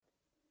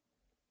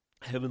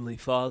Heavenly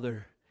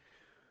Father,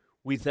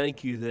 we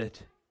thank you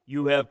that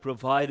you have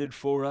provided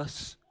for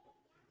us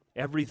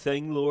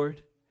everything,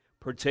 Lord,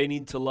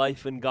 pertaining to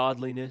life and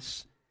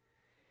godliness.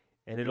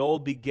 And it all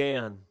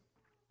began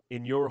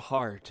in your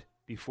heart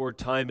before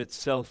time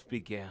itself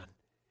began.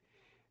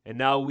 And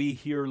now we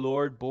here,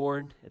 Lord,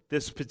 born at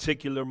this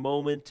particular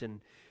moment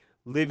and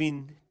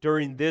living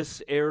during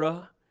this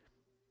era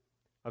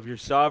of your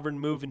sovereign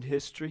move in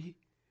history,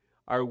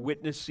 are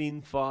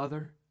witnessing,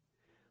 Father,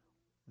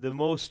 the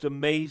most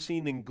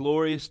amazing and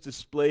glorious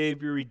display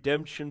of your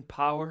redemption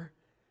power,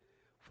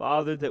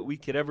 Father, that we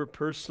could ever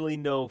personally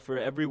know for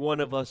every one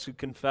of us who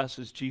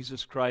confesses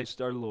Jesus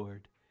Christ our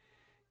Lord.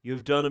 You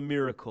have done a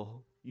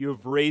miracle. You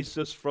have raised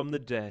us from the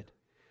dead.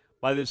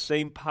 By the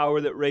same power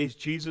that raised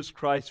Jesus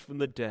Christ from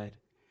the dead,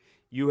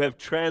 you have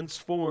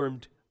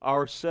transformed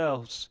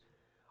ourselves.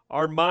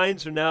 Our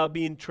minds are now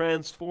being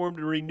transformed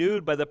and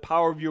renewed by the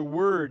power of your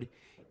word,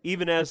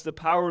 even as the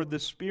power of the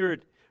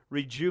Spirit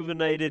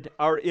rejuvenated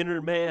our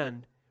inner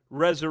man,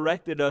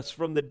 resurrected us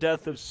from the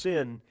death of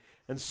sin,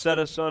 and set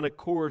us on a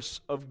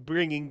course of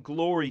bringing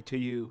glory to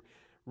you,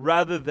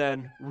 rather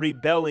than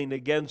rebelling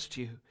against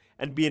you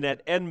and being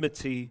at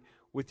enmity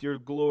with your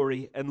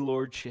glory and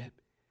lordship.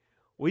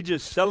 We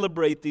just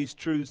celebrate these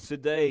truths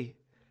today.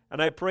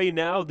 And I pray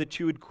now that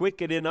you would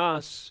quicken in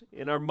us,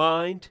 in our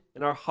mind,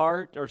 in our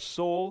heart, our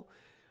soul,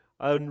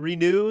 a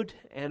renewed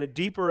and a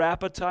deeper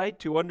appetite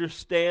to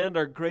understand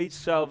our great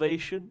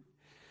salvation.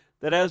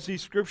 That as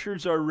these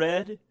scriptures are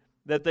read,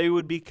 that they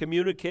would be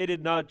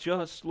communicated not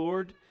just,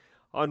 Lord,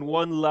 on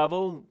one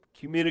level,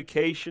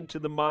 communication to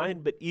the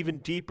mind, but even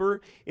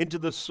deeper into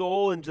the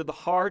soul, into the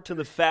heart, and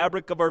the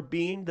fabric of our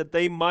being, that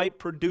they might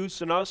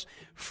produce in us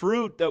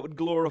fruit that would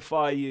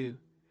glorify you.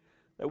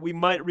 That we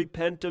might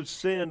repent of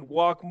sin,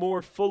 walk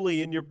more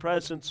fully in your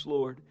presence,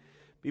 Lord.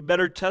 Be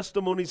better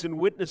testimonies and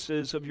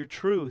witnesses of your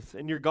truth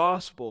and your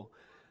gospel.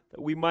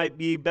 That we might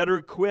be better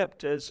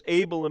equipped as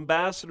able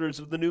ambassadors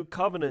of the new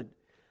covenant.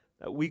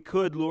 That we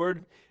could,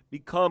 Lord,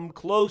 become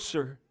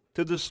closer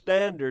to the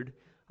standard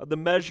of the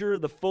measure,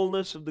 the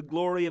fullness of the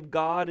glory of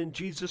God in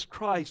Jesus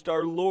Christ,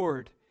 our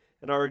Lord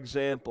and our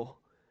example.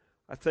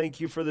 I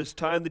thank you for this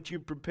time that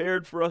you've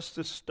prepared for us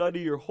to study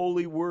your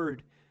holy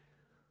word.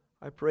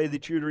 I pray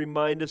that you'd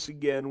remind us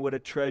again what a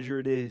treasure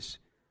it is,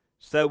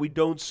 so that we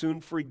don't soon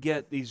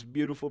forget these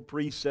beautiful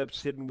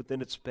precepts hidden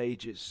within its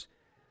pages.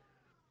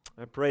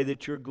 I pray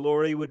that your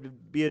glory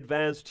would be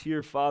advanced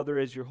here, Father,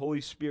 as your Holy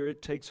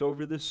Spirit takes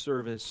over this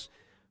service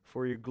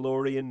for your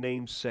glory and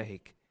name's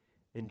sake.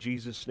 In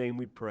Jesus' name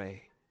we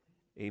pray.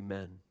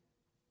 Amen.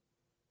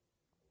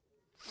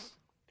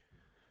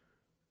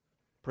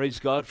 Praise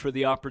God for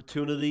the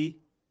opportunity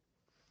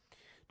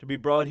to be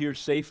brought here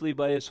safely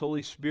by his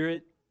Holy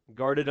Spirit,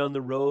 guarded on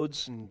the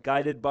roads and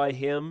guided by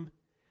him,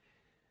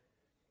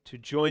 to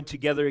join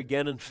together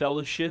again in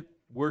fellowship,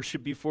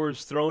 worship before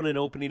his throne, and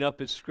opening up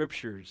his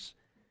scriptures.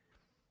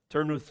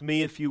 Turn with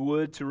me, if you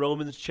would, to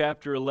Romans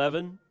chapter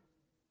 11.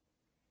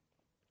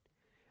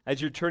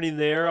 As you're turning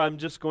there, I'm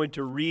just going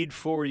to read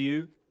for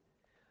you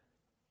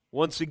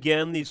once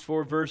again these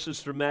 4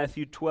 verses from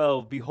Matthew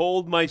 12.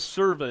 Behold my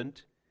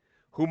servant,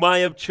 whom I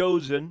have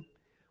chosen,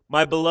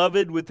 my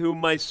beloved, with whom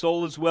my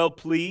soul is well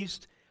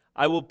pleased.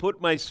 I will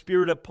put my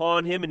spirit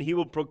upon him, and he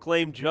will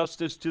proclaim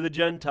justice to the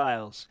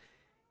Gentiles.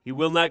 He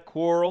will not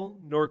quarrel,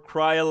 nor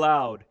cry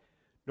aloud,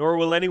 nor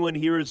will anyone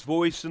hear his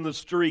voice in the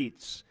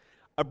streets.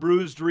 A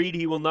bruised reed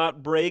he will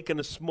not break, and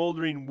a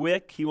smoldering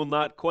wick he will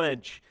not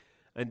quench,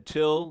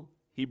 until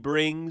he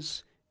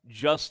brings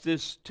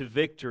justice to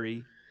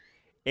victory.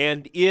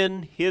 And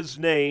in his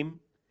name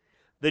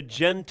the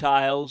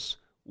Gentiles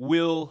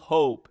will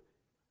hope.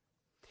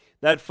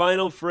 That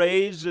final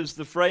phrase is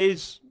the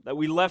phrase that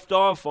we left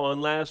off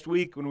on last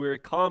week when we were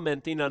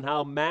commenting on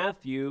how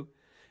Matthew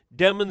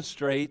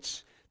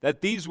demonstrates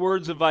that these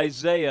words of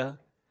Isaiah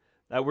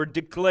that were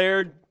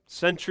declared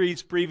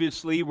centuries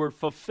previously were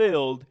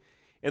fulfilled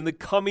in the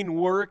coming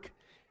work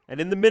and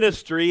in the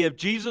ministry of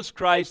Jesus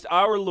Christ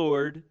our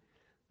Lord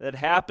that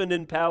happened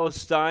in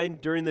Palestine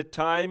during the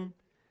time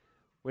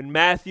when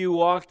Matthew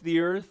walked the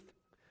earth,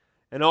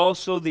 and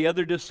also the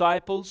other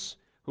disciples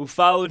who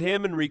followed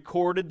him and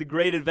recorded the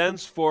great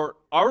events for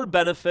our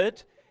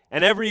benefit,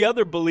 and every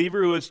other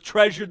believer who has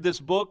treasured this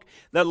book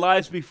that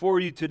lies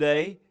before you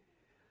today.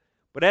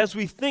 But as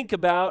we think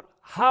about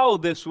how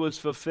this was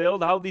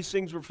fulfilled, how these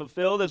things were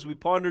fulfilled, as we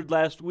pondered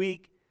last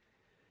week,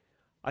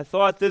 I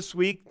thought this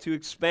week to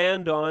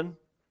expand on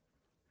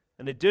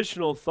an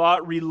additional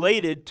thought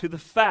related to the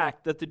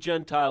fact that the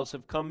Gentiles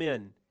have come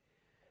in.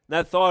 And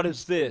that thought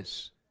is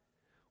this: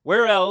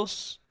 where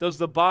else does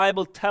the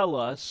Bible tell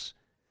us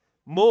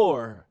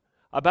more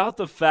about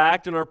the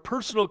fact and our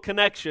personal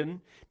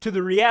connection to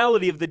the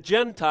reality of the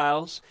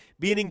Gentiles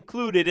being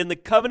included in the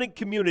covenant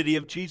community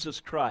of Jesus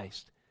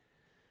Christ?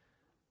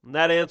 And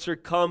that answer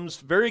comes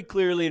very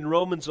clearly in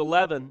Romans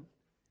 11.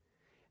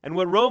 And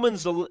what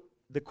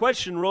the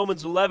question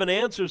Romans 11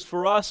 answers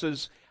for us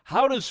is,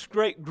 how does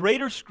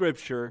greater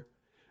Scripture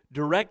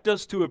direct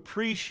us to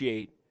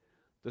appreciate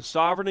the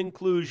sovereign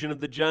inclusion of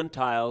the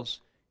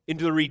Gentiles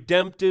into the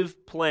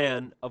redemptive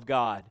plan of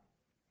God.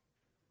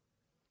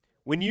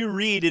 When you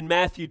read in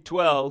Matthew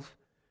 12,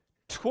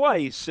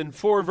 twice in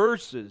 4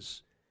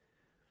 verses,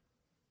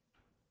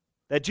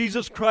 that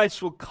Jesus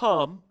Christ will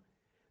come,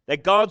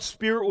 that God's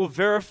Spirit will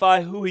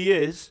verify who He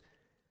is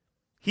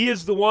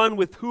the one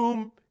with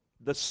whom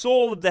the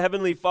soul of the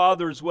Heavenly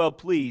Father is well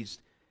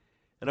pleased,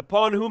 and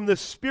upon whom the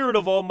Spirit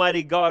of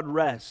Almighty God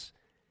rests.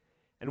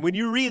 And when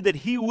you read that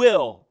He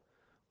will,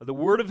 by the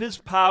word of His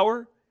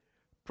power,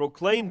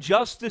 proclaim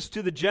justice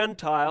to the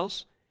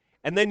Gentiles,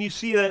 and then you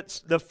see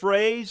that the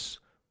phrase,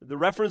 the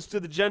reference to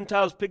the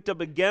Gentiles picked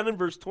up again in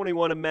verse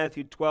 21 of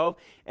Matthew 12,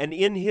 and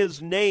in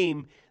His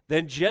name,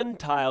 then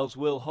Gentiles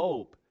will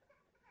hope.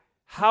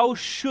 How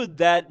should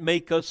that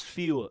make us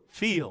feel?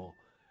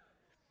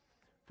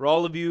 For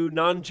all of you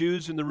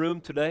non-Jews in the room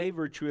today,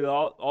 virtually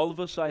all of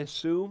us, I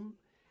assume,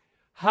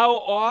 how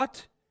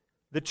ought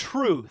the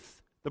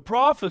truth, the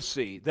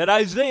prophecy that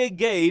Isaiah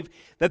gave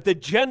that the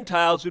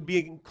Gentiles would be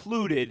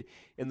included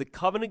in the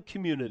covenant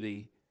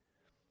community,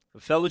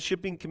 the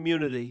fellowshipping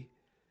community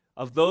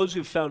of those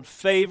who found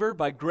favor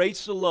by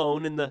grace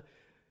alone in the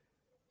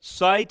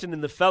sight and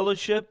in the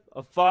fellowship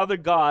of Father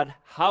God,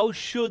 how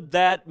should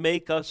that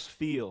make us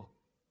feel?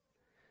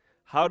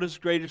 How does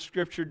greater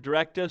Scripture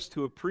direct us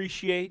to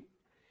appreciate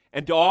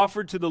and to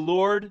offer to the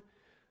Lord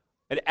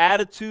an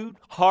attitude,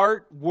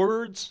 heart,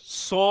 words,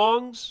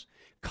 songs,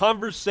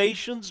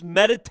 conversations,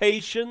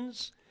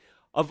 meditations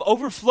of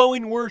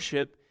overflowing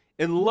worship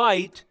in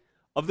light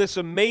of this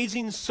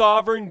amazing,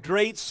 sovereign,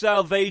 great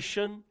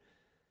salvation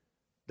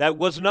that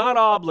was not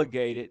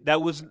obligated,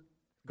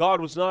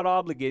 God was not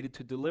obligated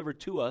to deliver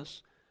to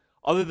us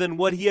other than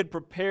what He had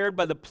prepared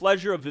by the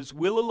pleasure of His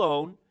will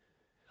alone,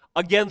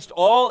 against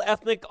all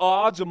ethnic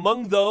odds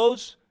among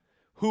those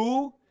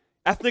who,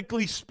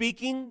 ethnically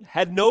speaking,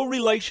 had no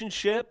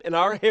relationship in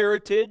our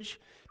heritage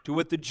to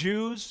what the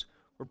Jews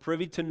were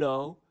privy to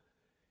know.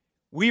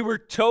 We were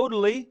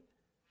totally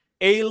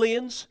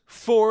aliens,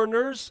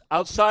 foreigners,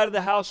 outside of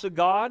the house of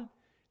God,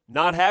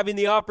 not having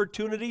the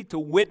opportunity to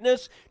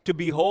witness, to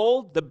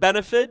behold the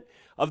benefit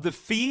of the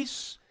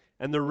feasts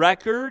and the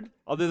record,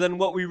 other than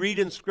what we read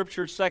in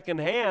Scripture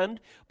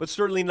secondhand, but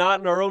certainly not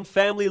in our own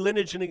family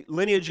lineage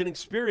and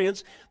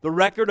experience, the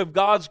record of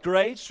God's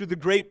grace through the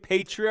great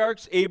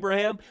patriarchs,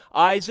 Abraham,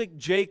 Isaac,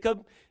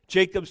 Jacob,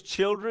 Jacob's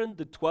children,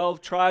 the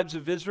 12 tribes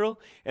of Israel,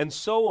 and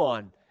so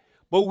on.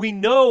 But we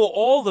know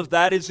all of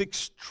that is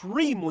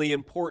extremely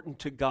important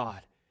to God.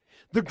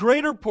 The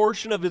greater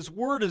portion of His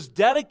Word is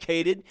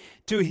dedicated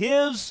to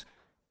His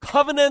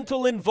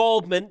covenantal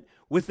involvement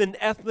with an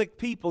ethnic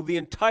people, the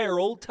entire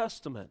Old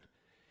Testament.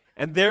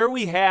 And there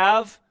we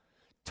have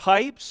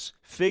types,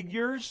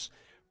 figures,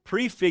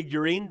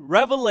 prefiguring,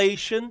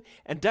 revelation,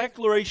 and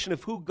declaration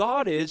of who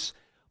God is,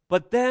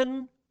 but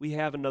then we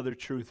have another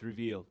truth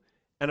revealed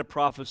and a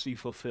prophecy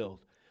fulfilled.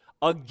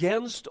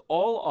 Against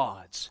all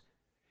odds,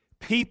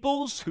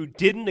 peoples who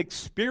didn't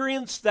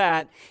experience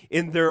that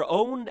in their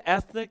own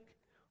ethnic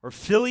or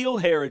filial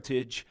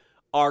heritage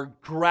are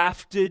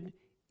grafted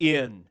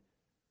in.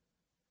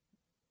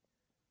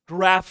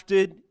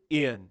 Grafted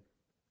in.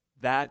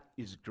 That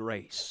is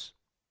grace.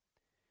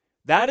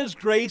 That is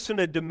grace in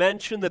a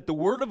dimension that the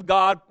Word of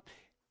God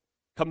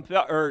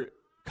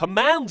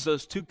commands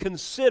us to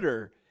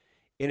consider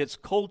in its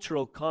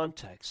cultural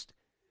context.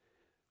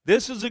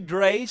 This is a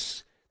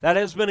grace that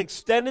has been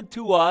extended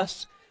to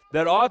us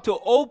that ought to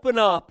open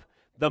up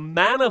the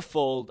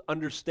manifold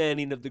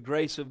understanding of the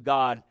grace of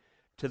God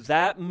to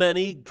that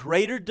many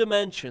greater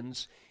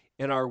dimensions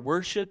in our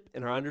worship,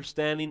 in our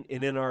understanding,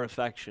 and in our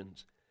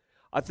affections.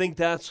 I think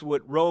that's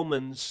what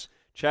Romans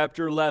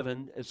chapter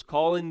 11 is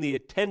calling the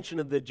attention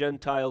of the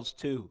Gentiles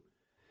to.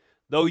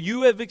 Though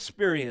you have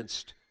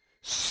experienced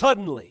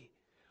suddenly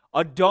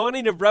a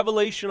dawning of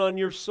revelation on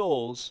your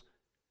souls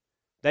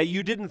that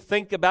you didn't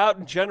think about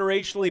and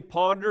generationally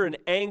ponder and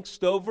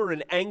angst over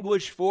and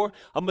anguish for,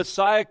 a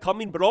Messiah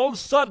coming, but all of a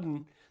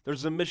sudden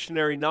there's a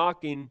missionary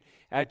knocking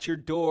at your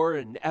door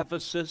in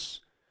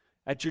Ephesus,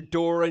 at your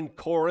door in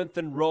Corinth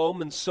and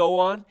Rome and so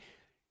on.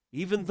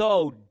 Even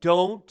though,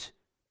 don't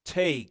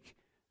take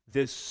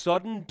this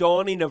sudden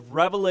dawning of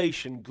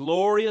revelation,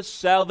 glorious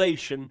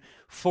salvation,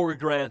 for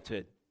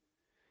granted.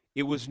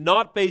 It was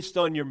not based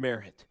on your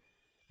merit,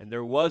 and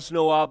there was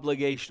no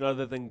obligation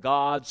other than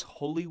God's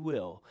holy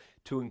will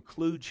to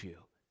include you.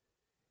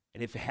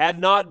 And if it had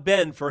not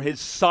been for His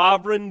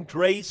sovereign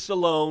grace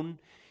alone,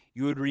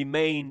 you would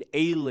remain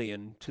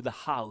alien to the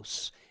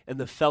house and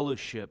the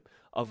fellowship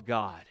of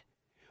God.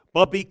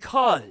 But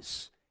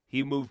because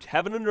He moved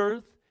heaven and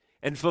earth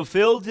and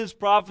fulfilled His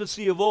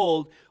prophecy of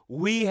old,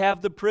 we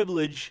have the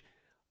privilege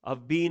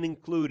of being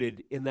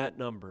included in that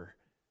number,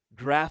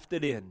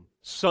 grafted in,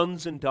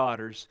 sons and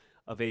daughters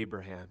of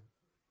Abraham.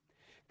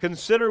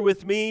 Consider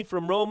with me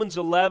from Romans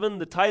 11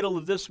 the title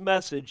of this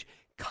message,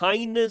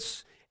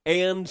 Kindness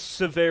and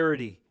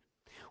Severity.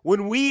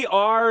 when we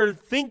are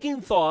thinking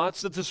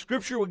thoughts that the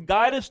Scripture would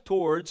guide us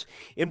towards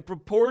in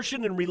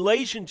proportion and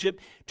relationship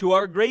to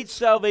our great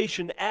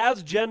salvation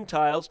as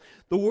Gentiles,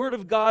 the Word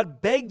of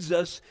God begs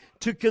us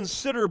to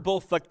consider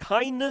both the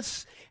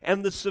kindness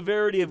and the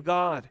severity of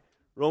God.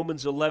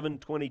 Romans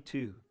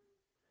 11:22.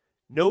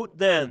 Note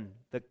then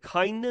the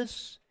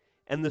kindness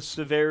and the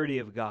severity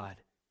of God.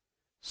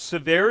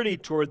 Severity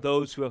toward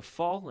those who have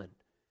fallen,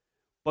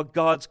 but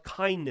God's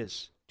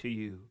kindness to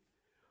you,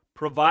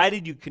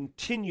 provided you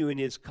continue in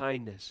His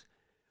kindness.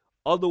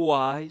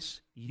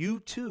 Otherwise, you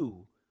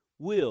too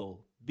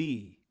will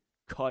be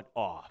cut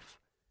off.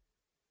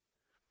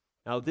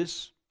 Now,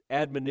 this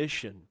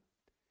admonition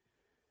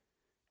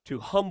to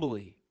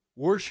humbly,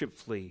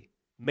 worshipfully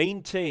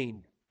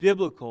maintain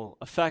biblical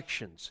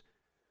affections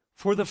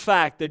for the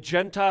fact that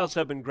Gentiles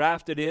have been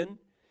grafted in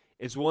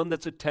is one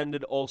that's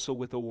attended also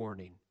with a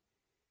warning.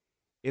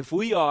 If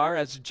we are,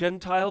 as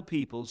Gentile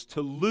peoples,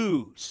 to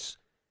lose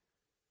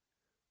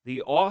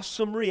the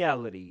awesome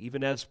reality,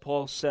 even as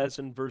Paul says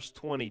in verse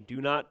 20,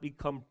 do not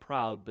become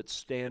proud, but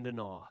stand in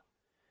awe.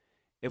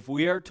 If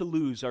we are to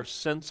lose our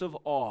sense of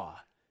awe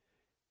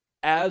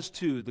as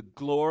to the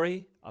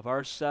glory of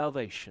our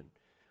salvation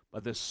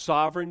by the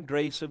sovereign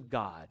grace of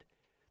God,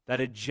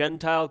 that a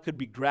Gentile could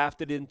be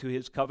grafted into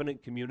His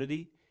covenant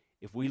community,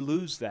 if we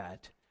lose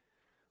that,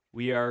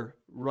 we are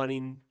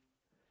running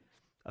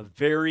a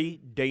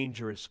very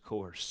dangerous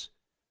course.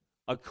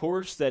 A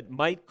course that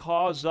might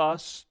cause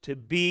us to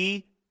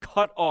be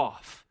cut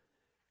off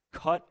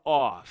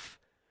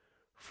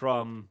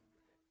from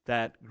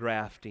that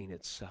grafting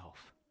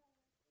itself.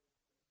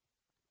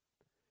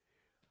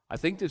 I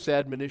think this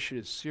admonition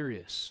is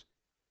serious.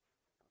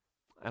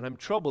 And I'm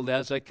troubled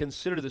as I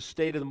consider the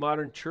state of the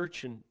modern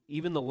church and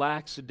even the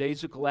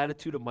lackadaisical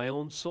attitude of my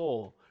own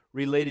soul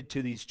related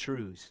to these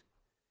truths.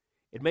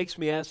 It makes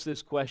me ask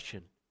this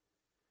question.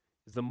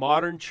 Is the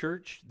modern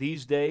church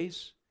these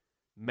days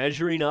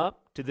measuring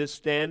up to this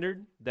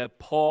standard that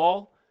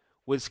Paul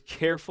was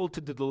careful to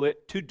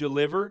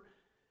deliver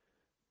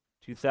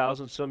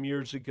 2,000 some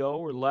years ago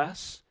or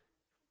less?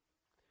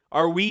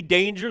 Are we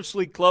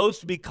dangerously close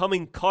to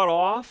becoming cut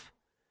off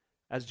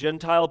as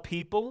Gentile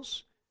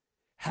peoples,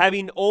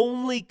 having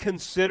only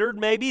considered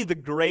maybe the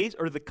grace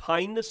or the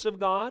kindness of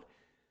God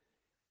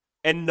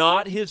and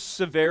not His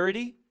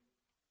severity?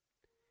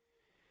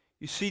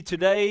 You see,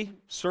 today,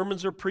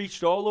 sermons are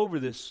preached all over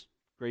this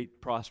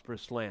great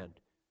prosperous land.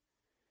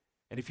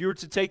 And if you were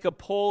to take a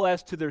poll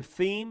as to their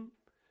theme,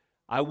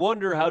 I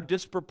wonder how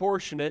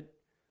disproportionate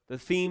the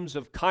themes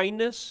of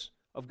kindness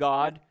of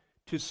God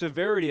to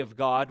severity of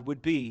God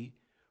would be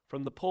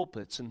from the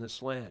pulpits in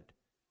this land.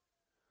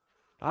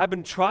 I've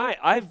been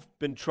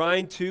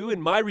trying to,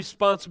 in my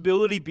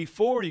responsibility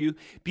before you,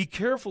 be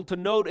careful to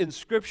note in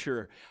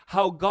Scripture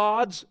how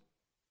God's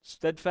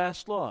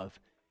steadfast love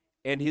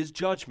and His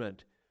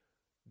judgment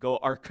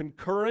are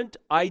concurrent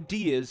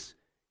ideas,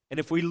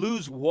 and if we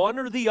lose one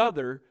or the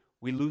other,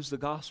 we lose the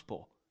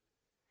gospel.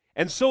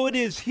 And so it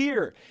is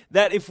here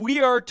that if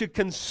we are to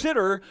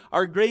consider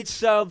our great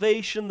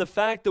salvation, the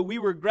fact that we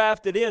were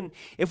grafted in,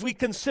 if we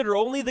consider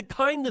only the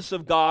kindness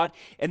of God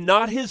and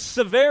not His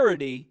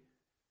severity,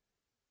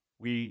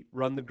 we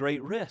run the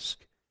great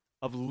risk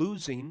of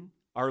losing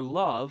our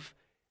love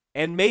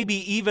and maybe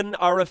even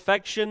our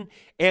affection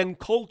and,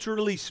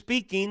 culturally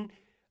speaking,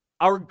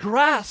 our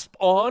grasp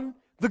on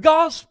the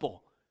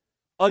gospel.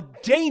 A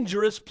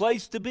dangerous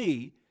place to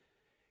be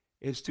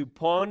is to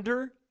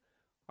ponder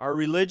our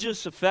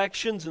religious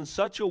affections in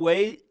such a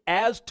way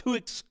as to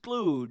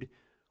exclude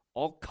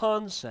all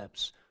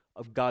concepts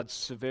of God's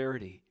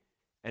severity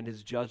and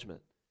His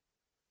judgment.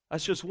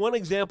 That's just one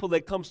example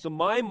that comes to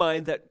my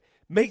mind that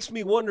makes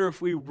me wonder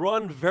if we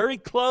run very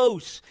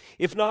close,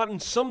 if not in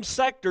some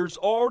sectors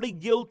already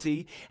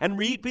guilty and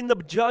reaping the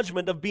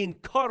judgment of being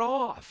cut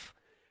off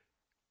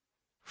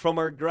from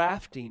our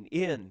grafting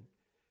in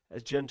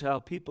as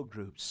Gentile people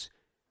groups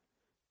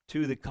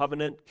to the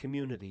covenant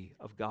community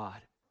of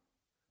God.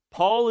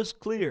 Paul is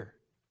clear.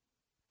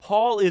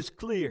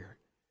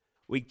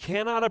 We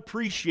cannot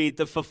appreciate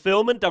the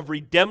fulfillment of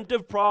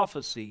redemptive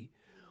prophecy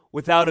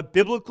without a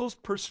biblical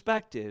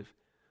perspective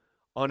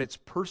on its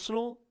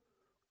personal,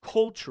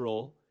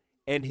 cultural,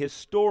 and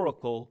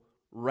historical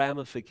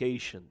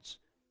ramifications.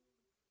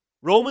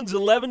 Romans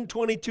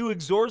 11:22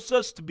 exhorts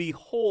us to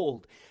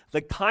behold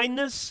the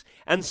kindness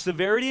and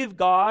severity of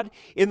God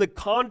in the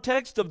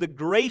context of the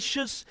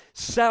gracious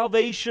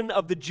salvation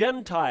of the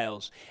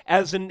Gentiles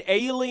as an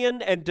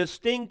alien and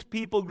distinct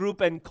people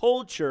group and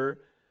culture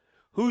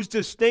whose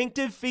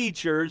distinctive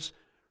features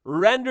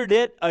rendered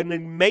it an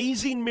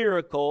amazing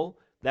miracle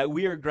that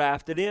we are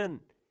grafted in.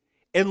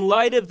 In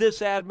light of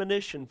this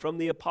admonition from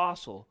the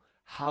apostle,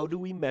 how do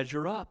we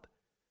measure up?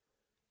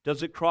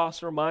 Does it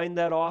cross our mind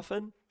that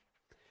often?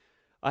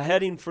 A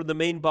heading for the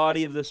main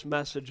body of this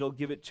message, I'll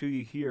give it to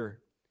you here.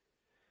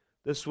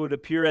 This would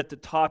appear at the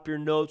top of your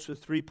notes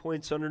with 3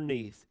 points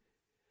underneath.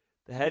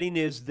 The heading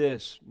is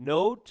this: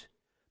 note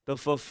the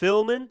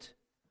fulfillment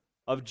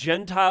of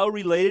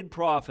Gentile-related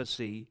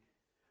prophecy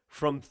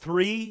from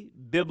 3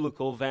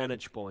 biblical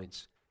vantage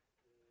points.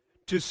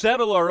 to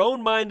settle our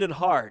own mind and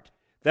heart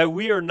that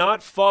we are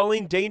not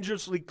falling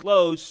dangerously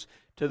close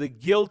to the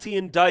guilty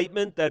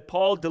indictment that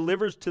Paul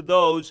delivers to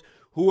those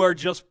who are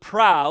just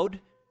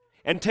proud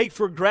and take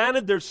for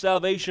granted their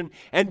salvation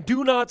and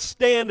do not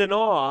stand in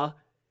awe.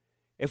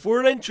 If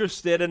we're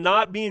interested in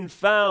not being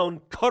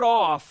found cut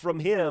off from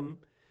Him,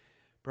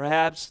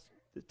 perhaps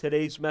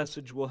today's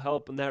message will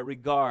help in that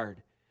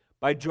regard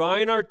by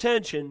drawing our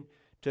attention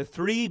to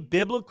 3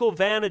 biblical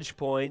vantage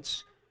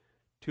points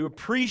to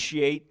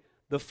appreciate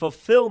the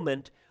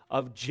fulfillment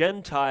of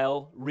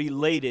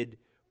Gentile-related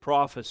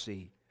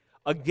prophecy.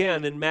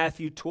 Again, in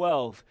Matthew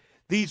 12,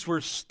 these were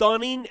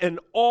stunning and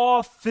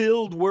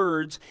awe-filled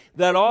words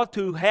that ought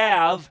to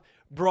have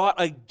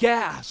brought a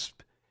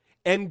gasp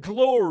and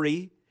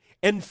glory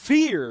and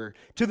fear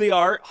to the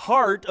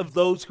heart of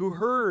those who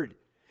heard.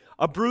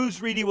 A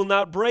bruised reed He will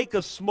not break,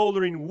 a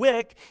smoldering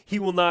wick He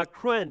will not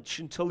quench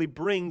until He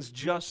brings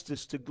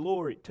justice to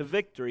glory, to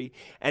victory,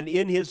 and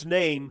in His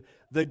name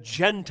the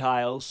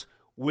Gentiles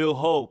will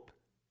hope.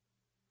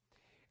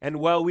 And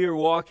while we are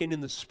walking in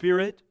the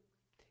Spirit,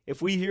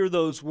 if we hear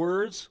those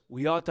words,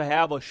 we ought to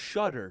have a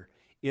shudder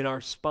in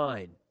our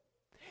spine.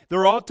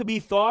 There ought to be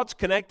thoughts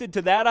connected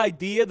to that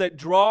idea that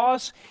draw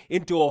us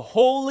into a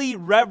holy,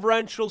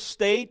 reverential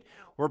state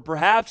where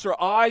perhaps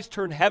our eyes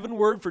turn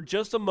heavenward for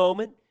just a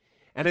moment,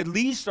 and at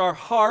least our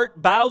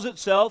heart bows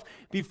itself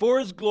before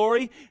His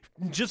glory,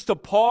 just to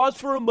pause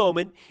for a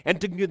moment and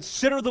to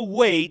consider the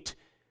weight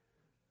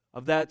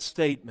of that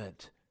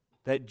statement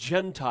that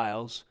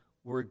Gentiles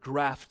were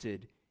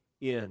grafted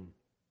in.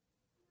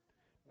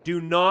 Do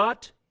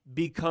not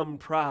become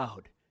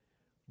proud,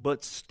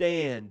 but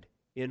stand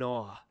in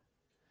awe.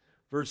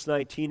 Verse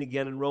 19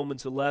 again in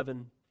Romans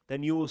 11,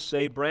 then you will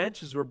say,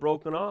 branches were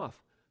broken off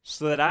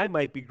so that I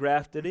might be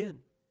grafted in.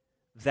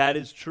 That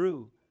is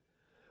true.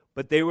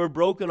 But they were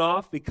broken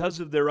off because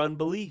of their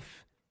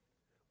unbelief.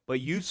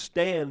 But you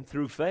stand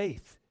through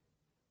faith.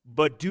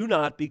 But do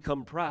not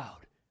become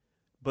proud,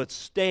 but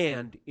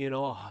stand in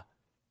awe.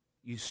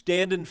 You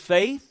stand in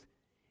faith,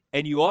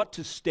 and you ought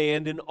to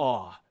stand in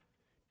awe.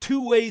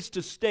 2 ways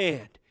to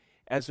stand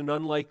as an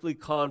unlikely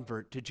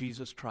convert to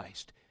Jesus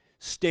Christ.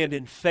 Stand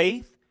in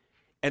faith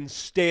and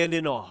stand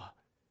in awe.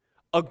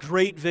 A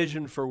great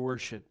vision for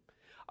worship.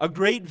 A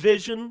great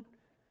vision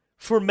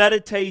for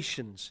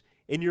meditations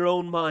in your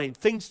own mind.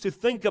 Things to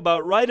think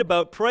about, write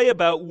about, pray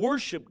about,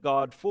 worship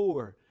God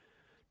for.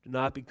 Do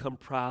not become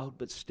proud,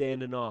 but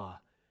stand in awe.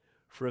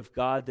 For if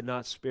God did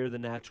not spare the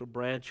natural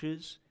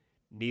branches,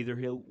 neither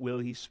will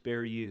He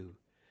spare you.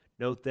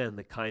 Note then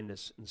the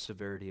kindness and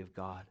severity of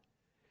God.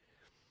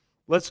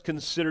 Let's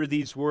consider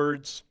these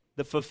words,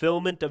 the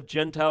fulfillment of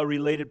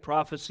Gentile-related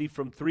prophecy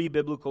from 3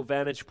 biblical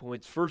vantage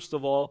points. First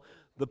of all,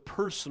 the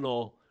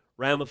personal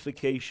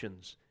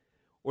ramifications,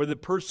 or the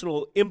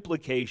personal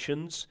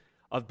implications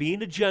of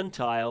being a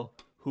Gentile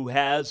who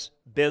has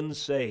been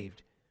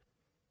saved.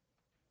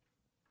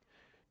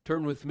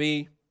 Turn with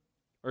me,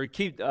 or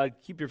keep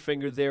your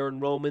finger there in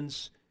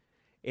Romans,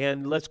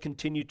 and let's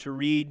continue to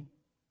read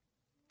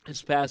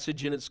this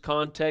passage in its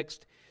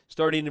context,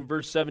 starting in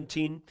verse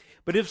 17.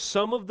 But if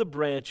some of the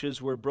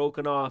branches were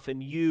broken off,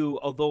 and you,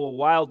 although a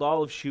wild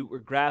olive shoot, were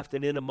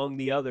grafted in among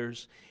the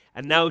others,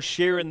 and now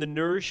share in the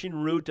nourishing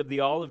root of the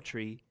olive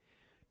tree,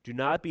 do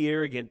not be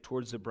arrogant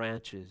towards the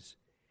branches.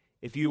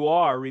 If you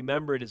are,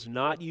 remember it is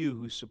not you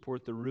who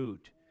support the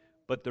root,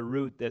 but the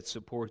root that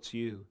supports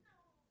you.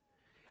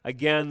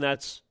 Again,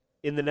 that's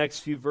in the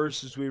next few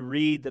verses we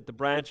read that the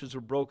branches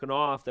were broken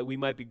off that we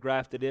might be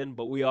grafted in,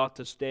 but we ought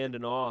to stand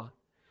in awe.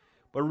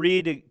 But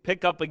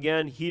pick up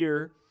again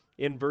here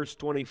in verse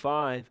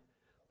 25.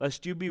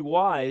 Lest you be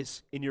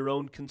wise in your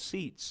own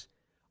conceits.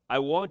 I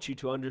want you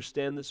to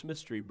understand this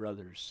mystery,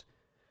 brothers.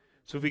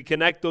 So if we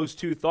connect those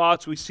 2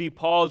 thoughts, we see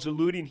Paul is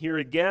alluding here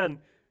again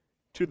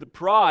to the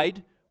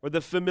pride or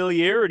the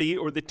familiarity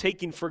or the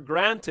taking for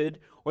granted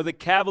or the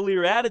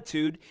cavalier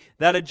attitude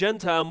that a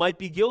Gentile might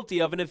be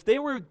guilty of. And if they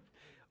were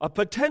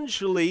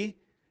potentially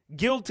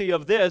guilty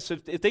of this,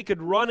 if they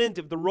could run into,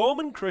 if the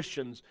Roman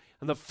Christians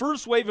and the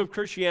first wave of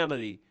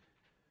Christianity,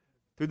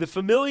 through the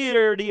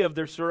familiarity of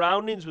their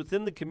surroundings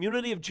within the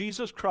community of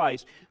Jesus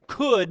Christ,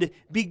 could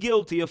be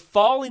guilty of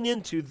falling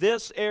into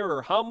this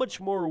error, how much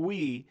more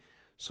we,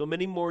 so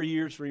many more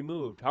years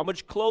removed? How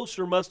much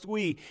closer must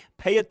we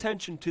pay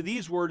attention to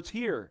these words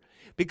here?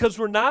 Because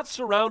we're not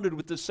surrounded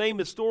with the same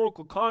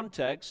historical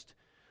context.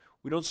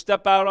 We don't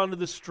step out onto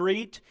the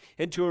street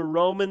into a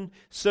Roman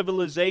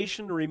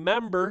civilization and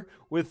remember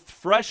with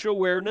fresh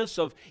awareness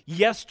of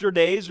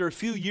yesterday's or a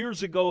few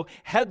years ago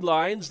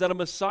headlines that a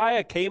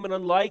Messiah came, an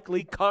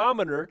unlikely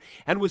commoner,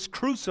 and was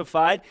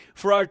crucified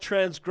for our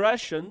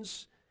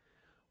transgressions.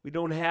 We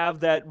don't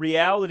have that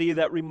reality,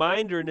 that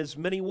reminder in as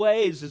many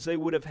ways as they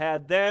would have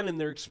had then in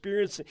their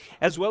experience,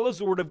 as well as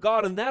the Word of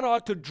God. And that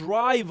ought to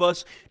drive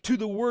us to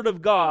the Word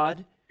of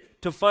God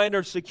to find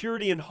our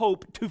security and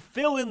hope, to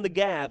fill in the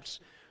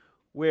gaps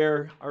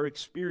where our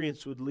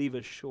experience would leave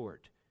us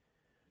short.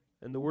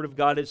 And the Word of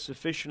God is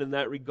sufficient in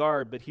that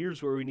regard. But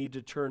here's where we need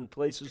to turn,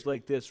 places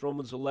like this,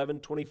 Romans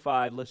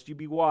 11:25, lest you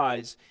be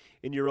wise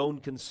in your own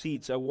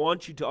conceits. I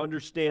want you to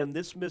understand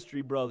this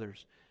mystery,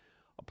 brothers.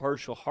 A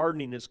partial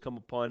hardening has come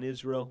upon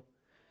Israel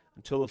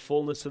until the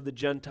fullness of the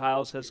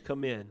Gentiles has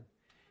come in.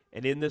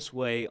 And in this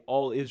way,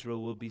 all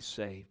Israel will be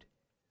saved.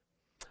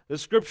 The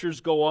Scriptures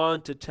go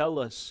on to tell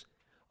us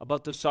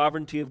about the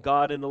sovereignty of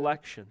God in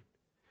election.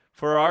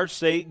 For our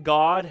sake,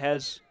 God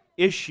has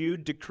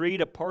decreed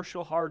a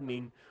partial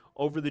hardening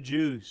over the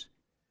Jews.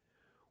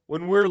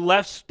 When we're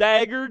left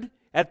staggered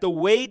at the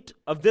weight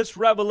of this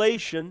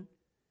revelation,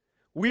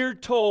 we're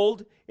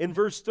told in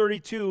verse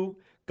 32,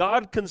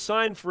 God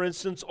consigned, for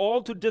instance,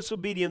 all to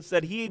disobedience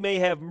that he may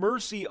have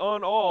mercy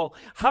on all.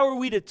 How are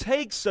we to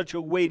take such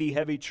a weighty,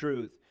 heavy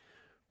truth?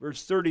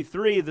 Verse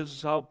 33, this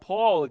is how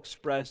Paul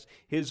expressed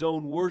his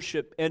own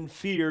worship and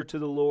fear to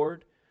the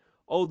Lord.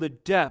 Oh, the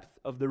depth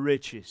of the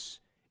riches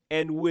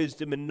and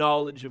wisdom and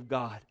knowledge of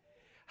God.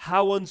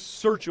 How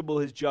unsearchable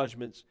his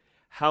judgments,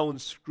 how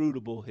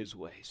inscrutable his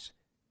ways.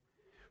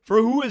 For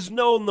who has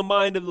known the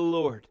mind of the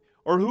Lord?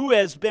 Or who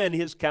has been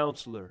his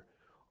counselor?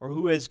 Or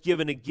who has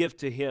given a gift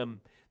to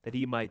him that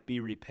he might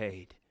be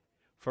repaid?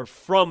 For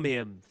from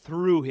him,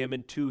 through him,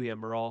 and to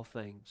him are all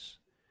things.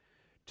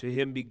 To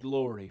him be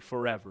glory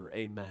forever.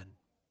 Amen.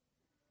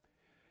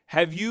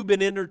 Have you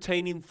been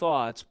entertaining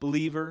thoughts,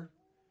 believer,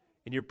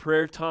 in your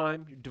prayer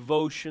time, your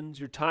devotions,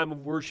 your time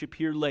of worship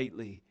here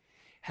lately?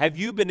 Have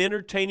you been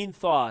entertaining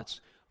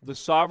thoughts of the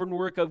sovereign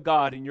work of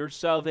God in your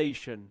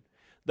salvation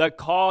that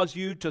cause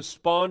you to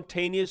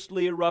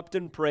spontaneously erupt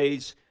in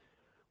praise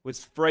with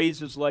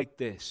phrases like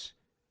this?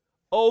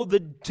 Oh, the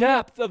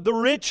depth of the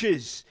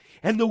riches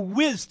and the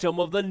wisdom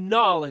of the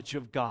knowledge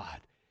of God.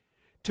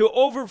 To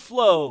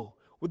overflow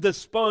with the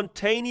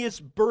spontaneous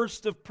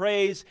burst of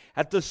praise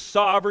at the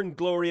sovereign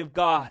glory of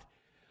God.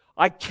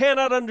 I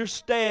cannot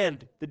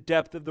understand the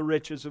depth of the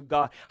riches of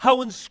God.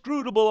 How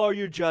inscrutable are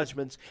your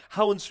judgments.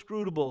 How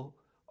inscrutable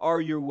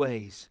are your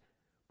ways.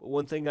 But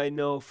one thing I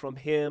know, from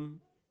him,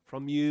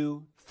 from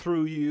you,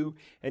 through you,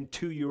 and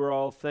to you are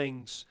all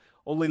things.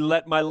 Only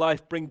let my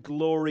life bring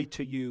glory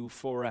to you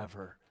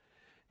forever,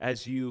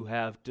 as you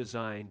have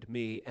designed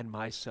me and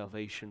my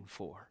salvation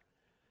for.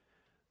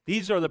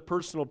 These are the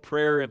personal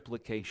prayer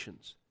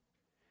implications.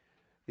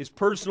 These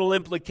personal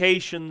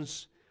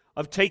implications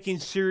of taking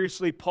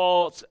seriously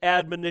Paul's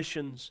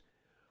admonitions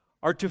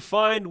are to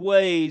find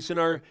ways in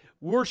our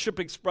worship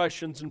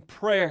expressions and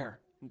prayer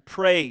and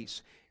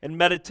praise and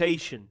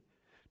meditation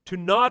to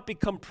not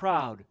become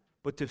proud,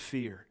 but to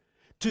fear,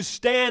 to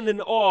stand in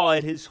awe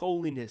at his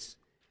holiness.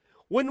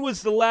 When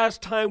was the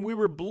last time we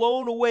were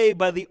blown away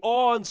by the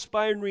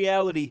awe-inspiring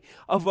reality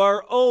of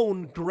our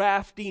own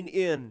grafting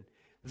in?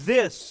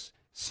 This,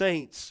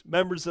 saints,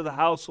 members of the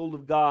household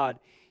of God,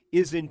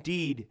 is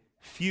indeed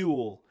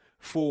fuel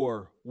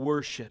for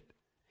worship.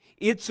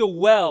 It's a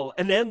well,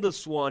 an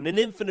endless one, an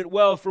infinite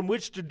well from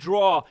which to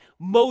draw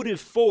motive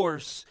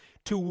force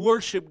to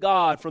worship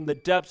God from the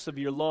depths of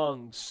your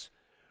lungs,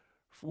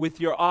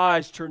 with your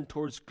eyes turned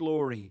towards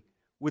glory,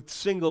 with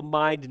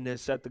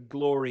single-mindedness at the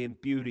glory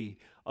and beauty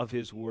of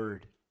his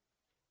word.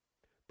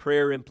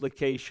 Prayer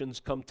implications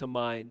come to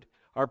mind.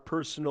 Our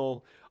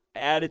personal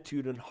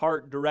attitude and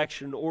heart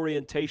direction and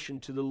orientation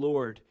to the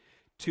Lord,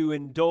 to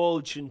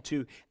indulge and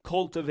to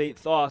cultivate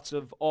thoughts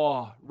of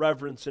awe,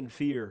 reverence, and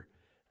fear,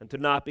 and to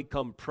not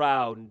become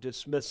proud and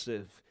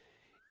dismissive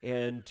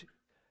and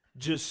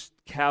just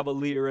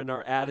cavalier in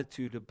our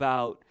attitude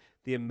about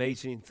the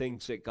amazing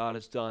things that God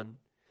has done.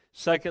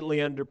 Secondly,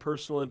 under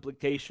personal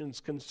implications,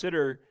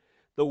 consider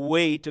the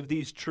weight of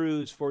these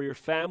truths for your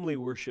family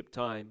worship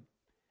time.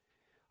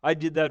 I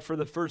did that for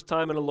the first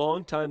time in a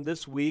long time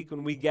this week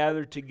when we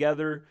gathered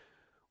together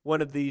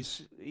one of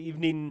these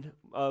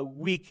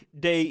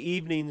weekday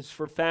evenings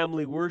for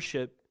family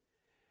worship.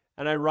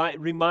 And I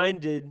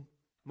reminded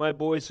my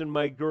boys and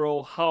my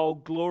girl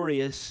how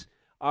glorious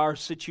our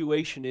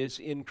situation is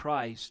in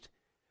Christ.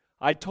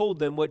 I told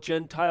them what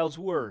Gentiles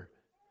were,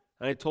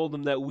 and I told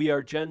them that we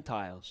are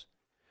Gentiles.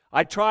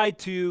 I tried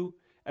to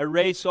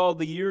erase all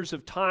the years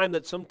of time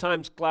that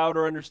sometimes cloud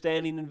our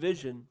understanding and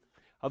vision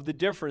of the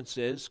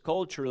differences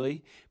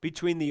culturally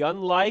between the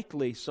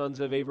unlikely sons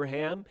of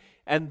Abraham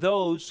and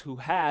those who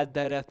had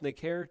that ethnic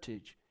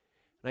heritage.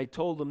 And I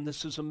told them,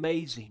 this is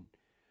amazing.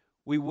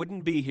 We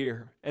wouldn't be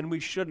here, and we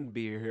shouldn't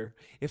be here,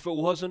 if it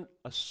wasn't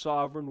a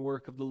sovereign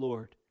work of the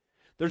Lord.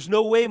 There's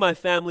no way my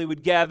family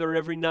would gather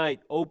every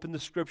night, open the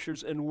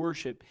Scriptures, and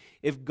worship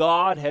if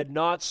God had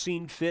not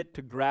seen fit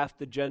to graft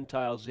the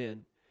Gentiles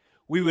in.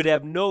 We would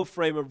have no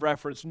frame of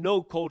reference,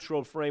 no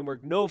cultural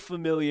framework, no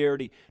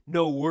familiarity,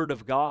 no Word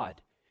of God,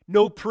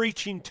 no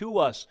preaching to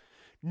us,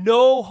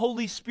 no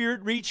Holy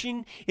Spirit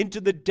reaching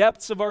into the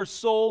depths of our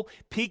soul,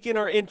 piquing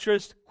our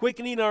interest,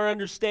 quickening our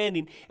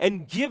understanding,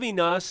 and giving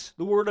us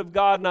the Word of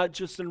God not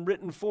just in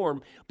written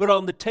form, but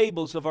on the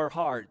tables of our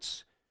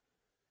hearts.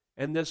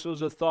 And this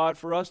was a thought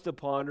for us to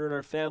ponder in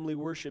our family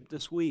worship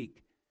this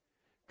week.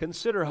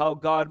 Consider how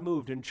God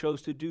moved and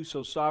chose to do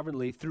so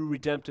sovereignly through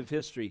redemptive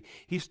history.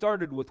 He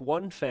started with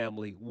one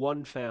family,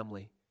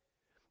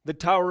 The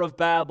Tower of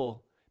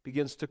Babel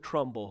begins to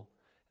crumble,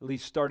 at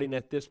least starting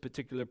at this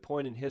particular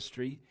point in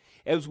history.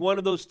 It was one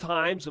of those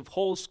times of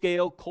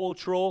whole-scale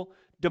cultural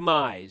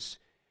demise.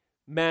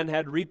 Men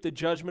had reaped the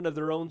judgment of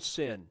their own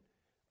sin.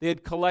 They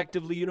had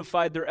collectively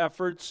unified their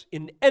efforts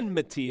in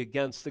enmity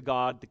against the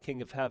God, the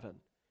King of heaven.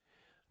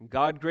 And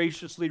God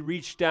graciously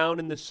reached down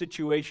in this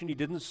situation. He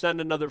didn't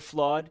send another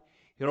flood.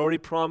 He had already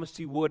promised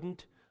he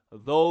wouldn't.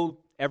 Although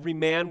every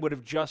man would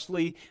have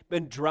justly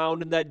been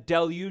drowned in that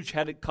deluge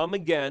had it come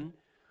again,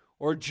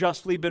 or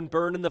justly been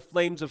burned in the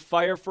flames of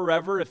fire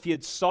forever if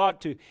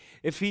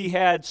he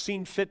had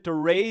seen fit to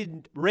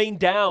rain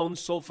down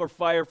sulfur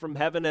fire from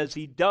heaven, as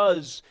he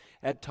does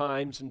at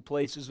times in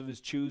places of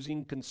his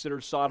choosing.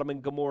 Consider Sodom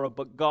and Gomorrah.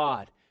 But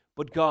God,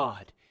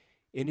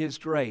 in his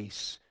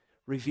grace,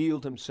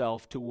 revealed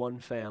himself to one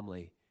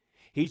family.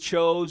 He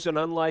chose an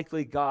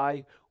unlikely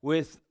guy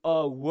with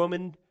a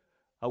woman,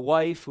 a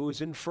wife who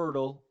was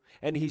infertile,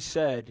 and he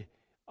said,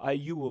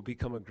 you will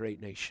become a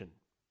great nation.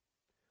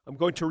 I'm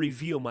going to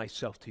reveal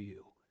myself to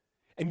you.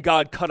 And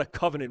God cut a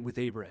covenant with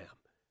Abraham.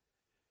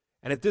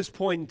 And at this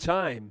point in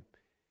time,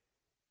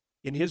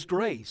 in his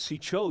grace, he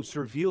chose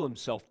to reveal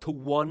himself to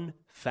one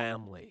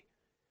family.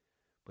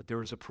 But there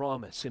was a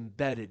promise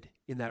embedded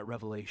in that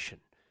revelation.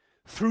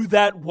 Through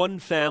that one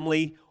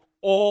family,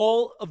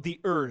 all of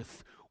the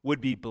earth would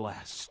be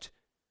blessed.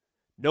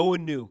 No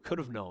one could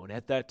have known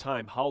at that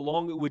time how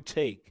long it would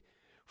take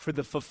for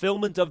the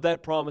fulfillment of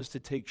that promise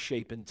to take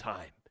shape in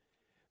time.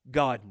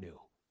 God knew.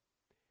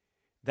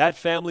 That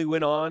family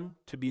went on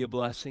to be a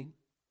blessing.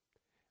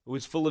 It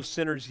was full of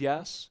sinners,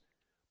 yes,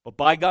 but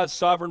by God's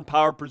sovereign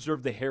power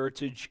preserved the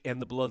heritage and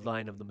the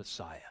bloodline of the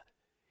Messiah.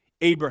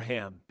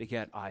 Abraham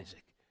begat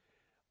Isaac.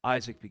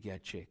 Isaac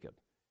begat Jacob.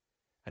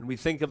 And we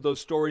think of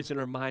those stories in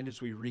our mind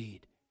as we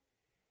read.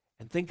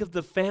 And think of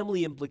the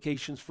family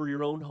implications for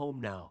your own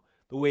home now,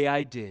 the way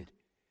I did.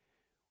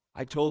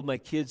 I told my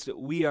kids that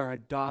we are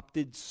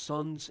adopted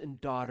sons and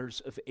daughters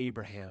of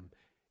Abraham,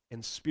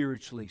 and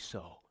spiritually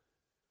so.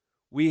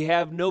 We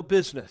have no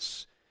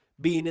business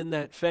being in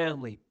that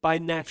family by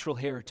natural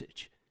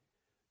heritage.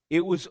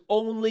 It was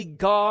only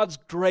God's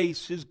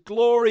grace, His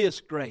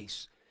glorious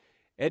grace.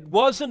 It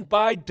wasn't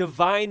by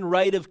divine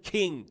right of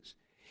kings.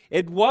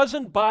 It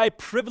wasn't by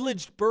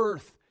privileged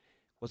birth.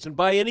 It wasn't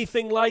by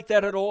anything like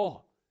that at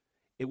all.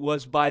 It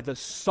was by the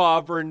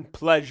sovereign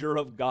pleasure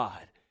of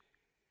God.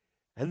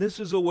 And this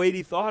is a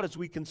weighty thought as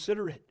we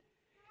consider it.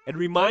 It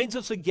reminds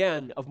us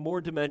again of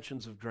more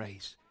dimensions of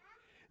grace.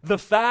 The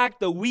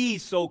fact that we,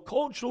 so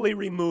culturally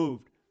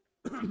removed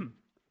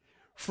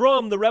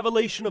from the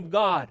revelation of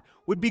God,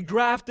 would be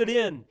grafted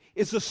in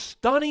is a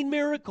stunning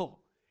miracle.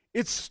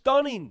 It's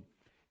stunning.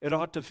 It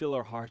ought to fill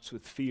our hearts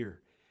with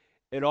fear.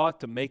 It ought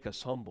to make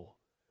us humble,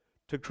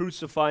 to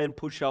crucify and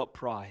push out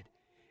pride.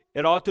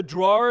 It ought to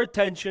draw our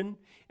attention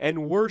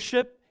and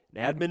worship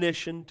and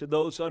admonition to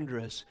those under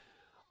us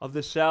of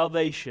the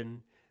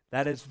salvation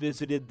that has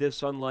visited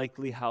this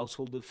unlikely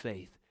household of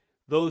faith,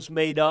 those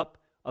made up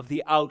of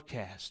the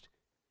outcast,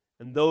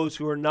 and those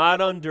who are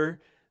not under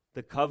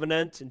the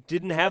covenant and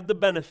didn't have the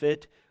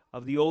benefit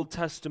of the Old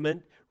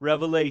Testament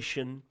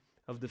revelation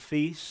of the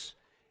feasts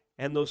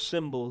and those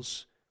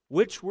symbols,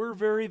 which were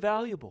very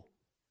valuable.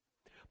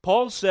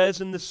 Paul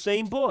says in the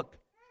same book,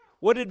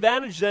 what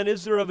advantage then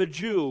is there of a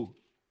Jew?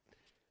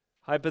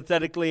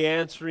 Hypothetically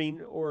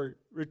answering or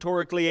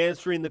rhetorically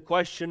answering the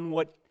question,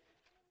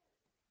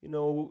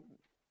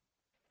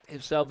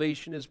 if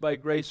salvation is by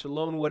grace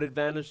alone, what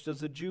advantage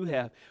does the Jew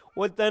have?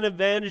 What then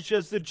advantage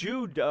does the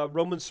Jew,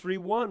 Romans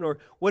 3:1, or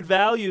what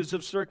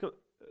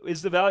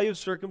is the value of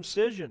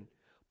circumcision?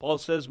 Paul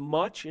says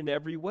much in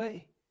every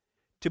way.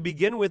 To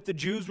begin with, the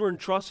Jews were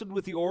entrusted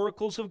with the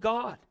oracles of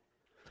God.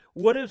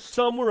 What if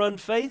some were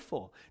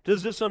unfaithful?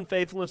 Does this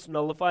unfaithfulness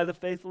nullify the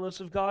faithfulness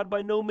of God?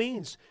 By no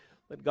means.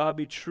 Let God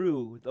be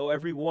true, though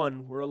every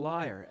one were a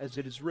liar, as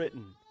it is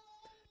written.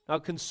 Now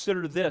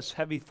consider this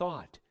heavy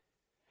thought.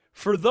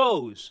 For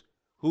those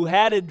who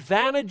had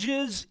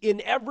advantages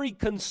in every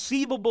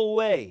conceivable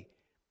way,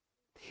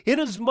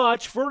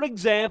 inasmuch, for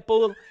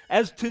example,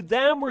 as to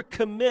them were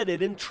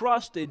committed,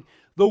 entrusted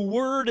the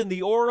word and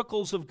the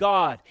oracles of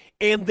God,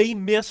 and they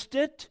missed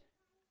it,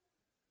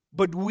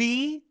 but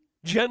we,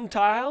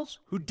 Gentiles,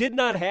 who did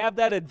not have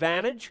that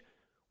advantage,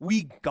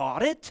 we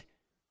got it.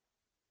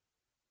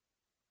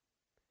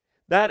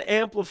 That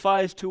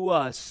amplifies to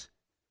us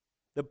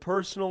the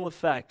personal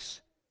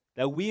effects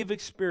that we have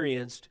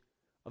experienced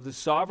of the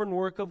sovereign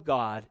work of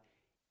God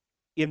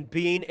in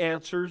being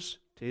answers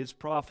to His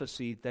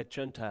prophecy that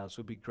Gentiles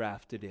would be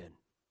grafted in.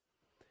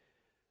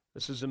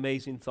 This is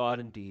amazing thought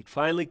indeed.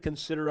 Finally,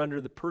 consider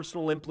under the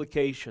personal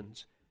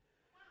implications,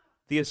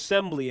 the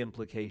assembly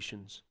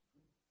implications.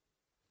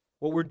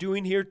 What we're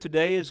doing here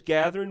today is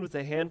gathering with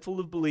a handful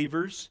of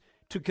believers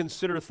to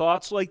consider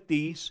thoughts like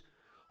these,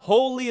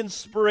 holy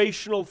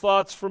inspirational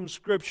thoughts from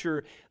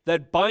Scripture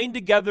that bind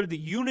together the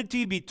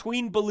unity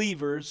between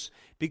believers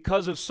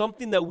because of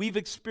something that we've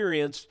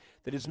experienced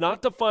that is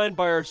not defined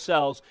by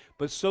ourselves,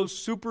 but so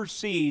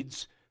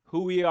supersedes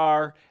who we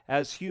are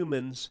as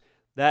humans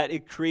that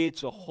it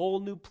creates a whole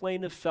new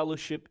plane of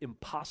fellowship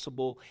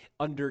impossible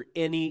under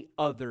any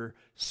other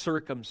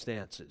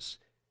circumstances.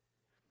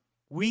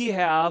 We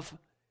have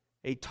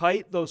a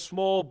tight, though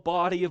small,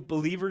 body of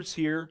believers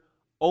here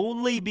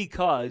only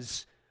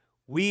because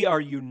we are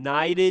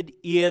united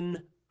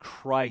in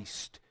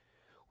Christ.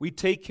 We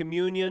take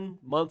communion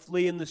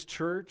monthly in this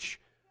church.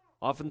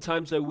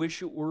 Oftentimes I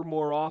wish it were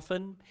more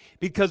often,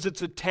 because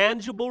it's a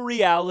tangible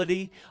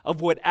reality of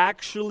what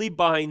actually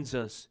binds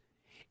us.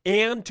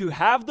 And to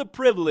have the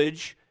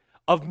privilege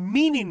of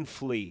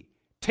meaningfully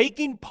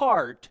taking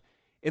part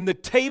in the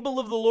table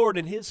of the Lord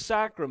and His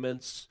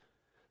sacraments,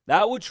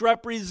 that which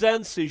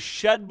represents His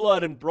shed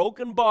blood and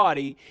broken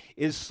body,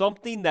 is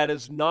something that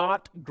is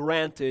not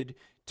granted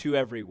to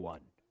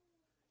everyone.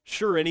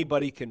 Sure,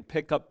 anybody can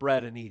pick up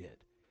bread and eat it.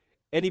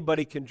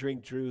 Anybody can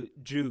drink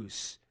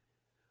juice.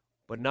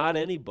 But not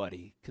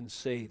anybody can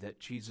say that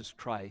Jesus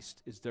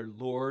Christ is their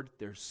Lord,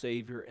 their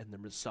Savior, and their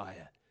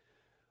Messiah.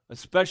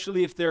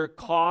 Especially if they're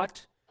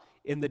caught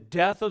in the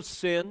death of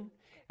sin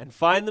and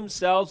find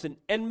themselves in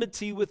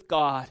enmity with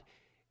God,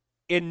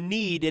 in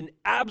need, in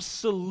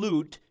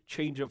absolute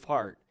change of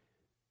heart.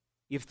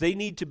 If they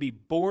need to be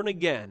born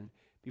again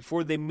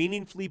before they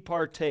meaningfully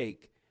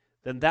partake,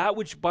 then that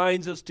which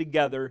binds us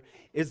together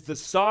is the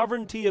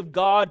sovereignty of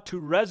God to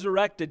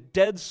resurrect a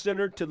dead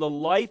sinner to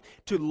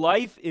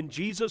life in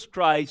Jesus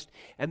Christ.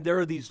 And there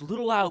are these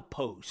little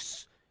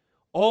outposts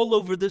all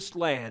over this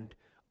land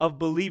of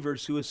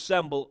believers who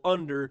assemble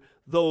under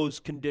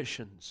those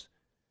conditions.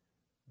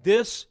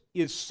 This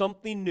is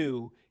something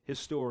new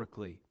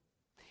historically.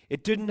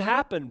 It didn't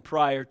happen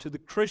prior to the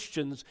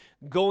Christians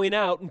going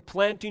out and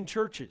planting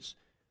churches.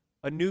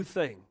 A new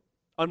thing,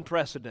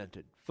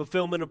 unprecedented,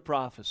 fulfillment of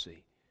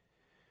prophecy.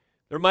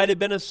 There might have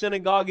been a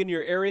synagogue in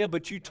your area,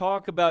 but you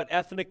talk about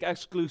ethnic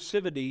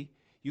exclusivity,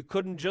 you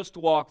couldn't just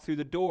walk through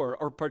the door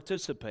or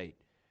participate.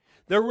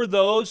 There were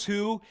those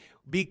who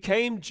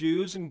became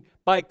Jews and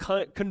by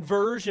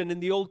conversion in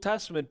the Old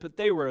Testament, but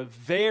they were a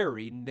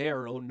very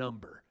narrow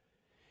number.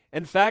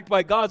 In fact,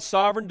 by God's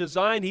sovereign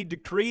design, He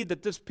decreed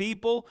that this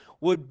people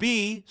would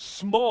be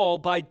small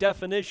by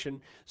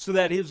definition, so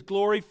that His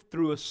glory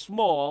through a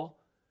small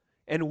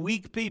and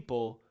weak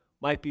people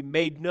might be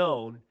made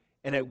known.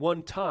 And at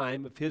one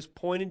time, of His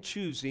point in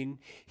choosing,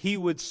 He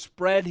would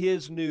spread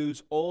His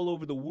news all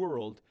over the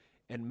world,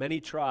 and many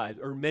tribes,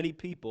 or many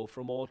people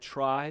from all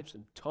tribes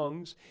and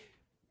tongues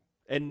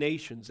and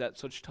nations at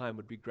such time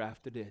would be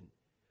grafted in.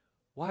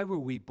 Why were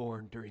we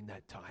born during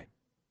that time?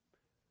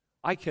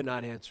 I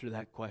cannot answer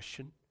that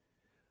question.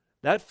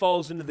 That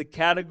falls into the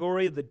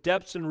category of the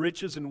depths and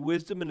riches and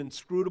wisdom and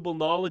inscrutable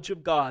knowledge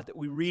of God that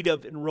we read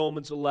of in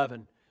Romans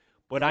 11.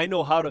 But I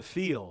know how to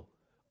feel.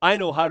 I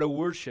know how to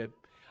worship.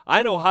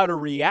 I know how to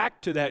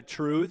react to that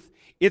truth.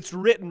 It's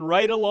written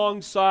right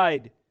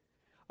alongside.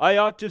 I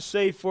ought to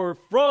say, for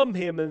from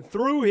Him and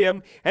through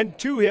Him and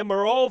to Him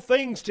are all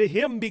things. To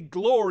Him be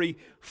glory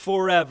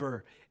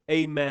forever.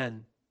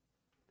 Amen.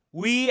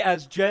 We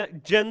as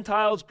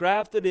Gentiles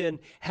grafted in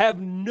have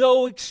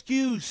no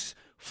excuse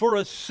for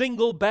a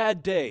single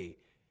bad day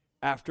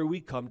after we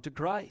come to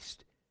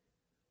Christ.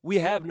 We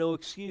have no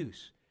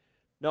excuse.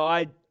 Now,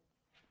 I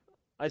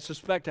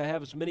suspect I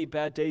have as many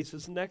bad days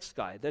as the next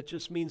guy. That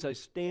just means I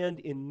stand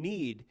in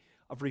need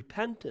of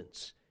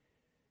repentance.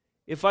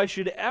 If I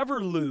should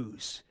ever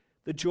lose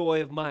the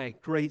joy of my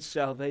great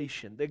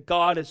salvation that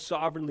God has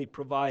sovereignly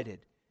provided.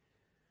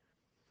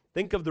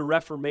 Think of the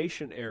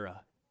Reformation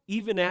era.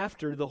 Even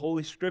after the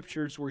Holy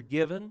Scriptures were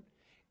given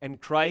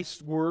and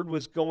Christ's word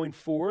was going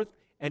forth,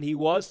 and He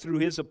was, through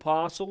His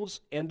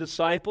apostles and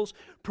disciples,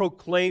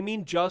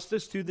 proclaiming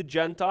justice to the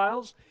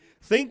Gentiles.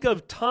 Think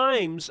of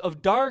times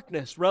of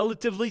darkness,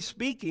 relatively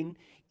speaking,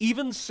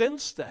 even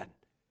since then.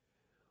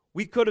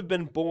 We could have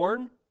been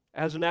born,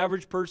 as an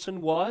average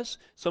person was,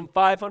 some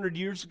 500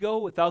 years ago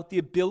without the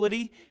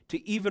ability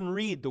to even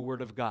read the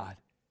Word of God.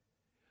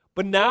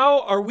 But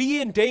now, are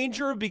we in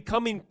danger of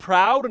becoming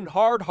proud and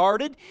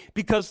hard-hearted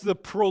because of the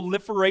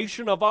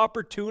proliferation of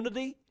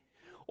opportunity?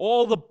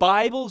 All the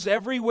Bibles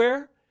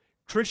everywhere,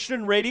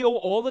 Christian radio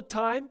all the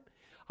time.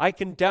 I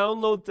can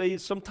download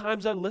these.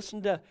 Sometimes I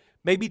listen to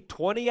maybe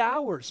 20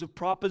 hours of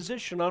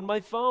proposition on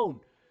my phone.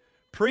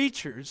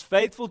 Preachers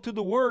faithful to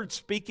the Word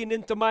speaking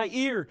into my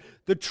ear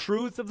the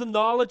truth of the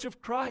knowledge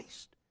of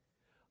Christ.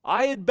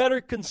 I had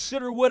better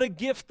consider what a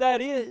gift that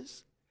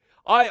is.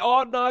 I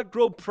ought not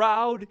grow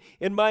proud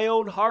in my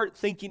own heart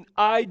thinking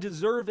I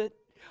deserve it.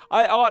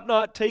 I ought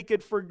not take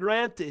it for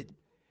granted.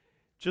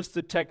 Just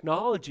the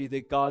technology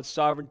that God's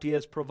sovereignty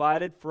has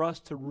provided for us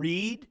to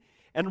read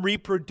and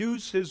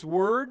reproduce His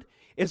Word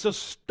is a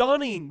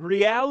stunning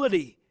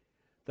reality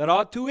that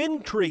ought to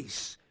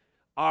increase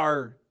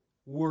our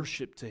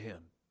worship to Him.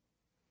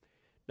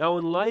 Now,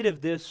 in light of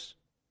this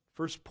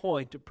first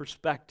point of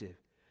perspective,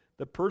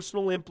 the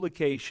personal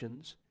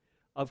implications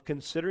of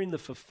considering the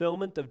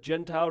fulfillment of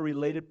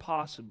Gentile-related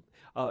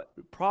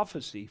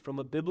prophecy from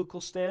a biblical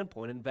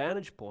standpoint and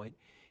vantage point,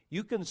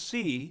 you can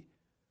see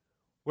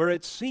where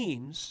it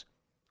seems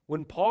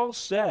when Paul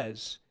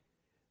says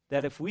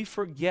that if we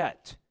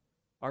forget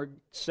our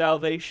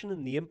salvation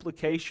and the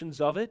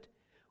implications of it,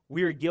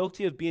 we are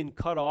guilty of being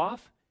cut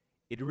off,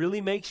 it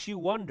really makes you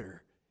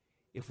wonder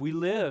if we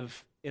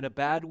live in a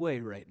bad way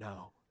right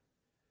now.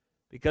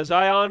 Because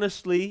I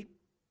honestly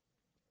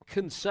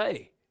can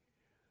say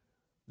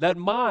that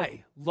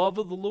my love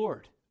of the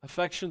Lord,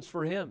 affections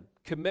for Him,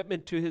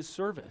 commitment to His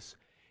service,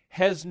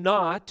 has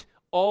not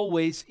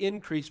always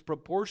increased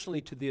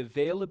proportionally to the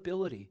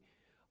availability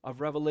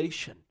of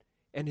revelation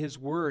and His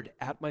Word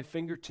at my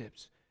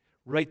fingertips.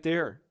 Right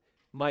there,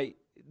 my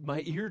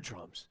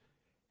eardrums.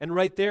 And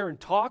right there in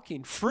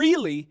talking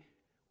freely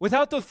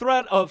without the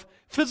threat of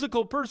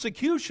physical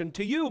persecution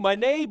to you, my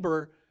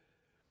neighbor,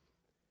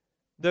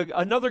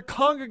 another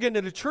congregant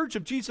in the Church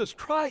of Jesus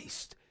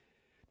Christ.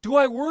 Do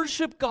I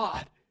worship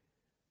God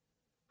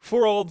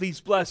for all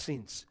these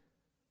blessings,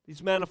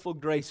 these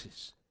manifold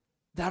graces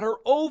that are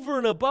over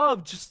and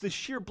above just the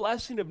sheer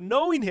blessing of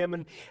knowing Him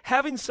and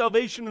having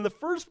salvation in the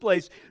first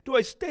place? Do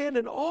I stand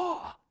in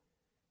awe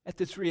at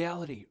this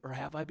reality, or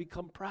have I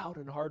become proud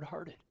and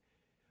hard-hearted?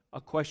 A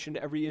question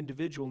every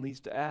individual needs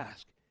to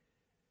ask.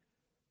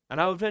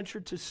 And I would venture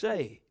to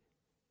say,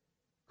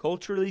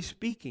 culturally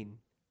speaking,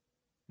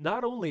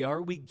 not only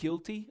are we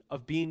guilty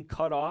of being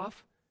cut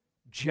off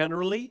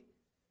generally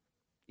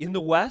in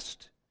the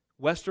West,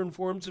 Western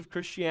forms of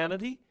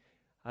Christianity,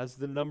 as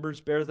the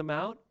numbers bear them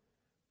out,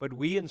 but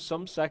we in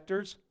some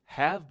sectors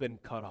have been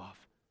cut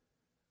off.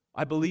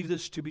 I believe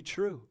this to be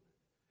true.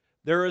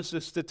 There is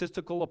a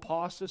statistical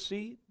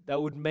apostasy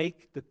that would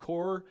make the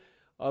core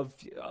of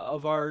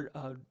our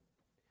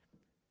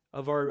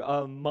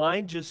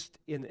mind just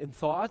in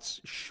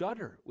thoughts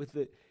shudder with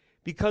it,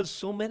 because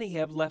so many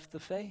have left the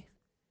faith.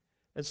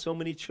 And so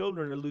many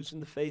children are losing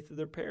the faith of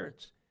their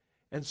parents.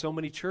 And so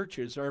many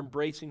churches are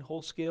embracing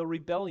whole-scale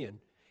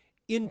rebellion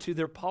into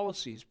their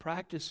policies,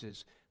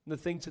 practices, and the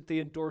things that they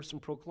endorse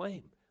and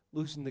proclaim,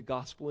 losing the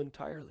gospel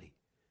entirely.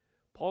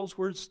 Paul's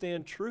words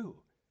stand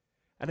true.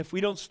 And if we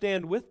don't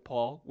stand with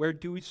Paul, where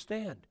do we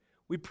stand?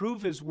 We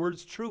prove his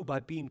words true by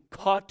being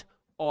cut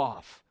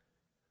off.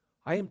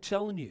 I am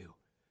telling you,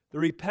 the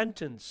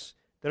repentance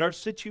that our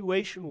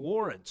situation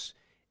warrants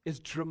is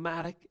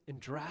dramatic and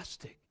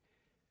drastic.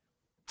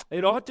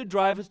 It ought to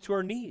drive us to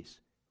our knees.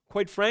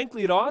 Quite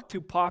frankly, it ought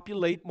to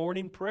populate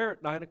morning prayer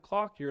at 9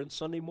 o'clock here on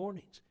Sunday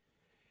mornings.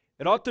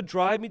 It ought to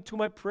drive me to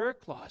my prayer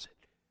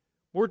closet.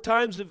 More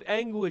times of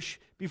anguish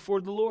before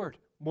the Lord,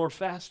 more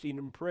fasting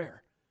and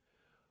prayer.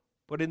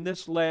 But in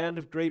this land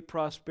of great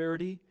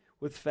prosperity,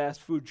 with fast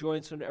food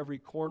joints on every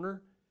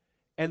corner,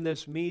 and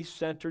this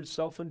me-centered,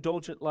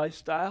 self-indulgent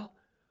lifestyle,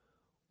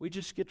 we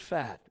just get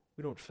fat.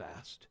 We don't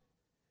fast.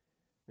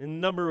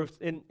 And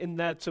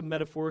that's a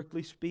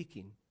metaphorically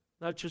speaking.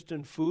 Not just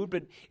in food,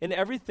 but in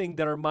everything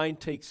that our mind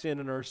takes in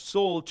and our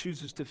soul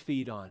chooses to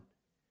feed on.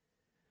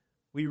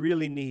 We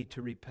really need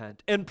to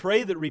repent and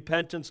pray that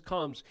repentance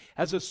comes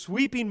as a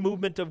sweeping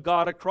movement of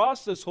God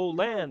across this whole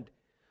land,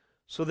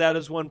 so that,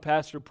 as one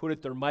pastor put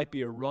it, there might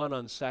be a run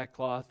on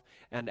sackcloth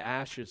and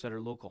ashes at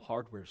our local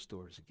hardware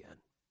stores again.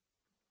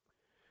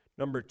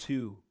 Number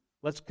 2,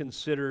 let's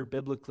consider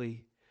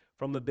biblically,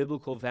 from a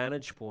biblical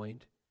vantage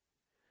point,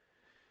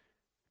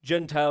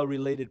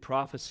 Gentile-related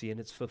prophecy and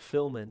its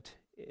fulfillment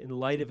in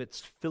light of its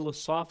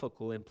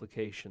philosophical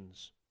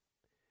implications.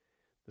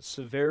 The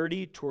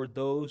severity toward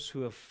those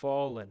who have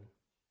fallen.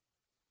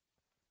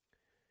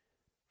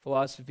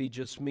 Philosophy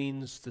just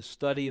means the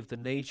study of the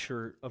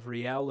nature of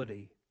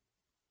reality.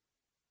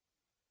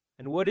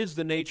 And what is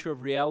the nature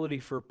of reality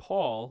for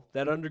Paul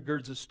that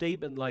undergirds a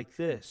statement like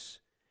this?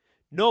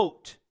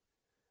 Note,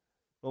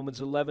 Romans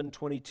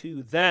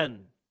 11:22,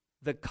 then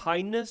the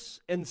kindness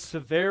and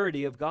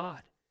severity of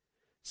God.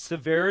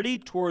 Severity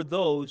toward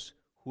those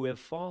who have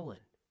fallen.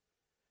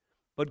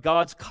 But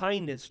God's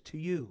kindness to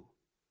you,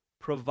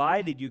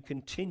 provided you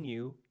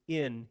continue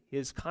in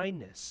His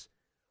kindness.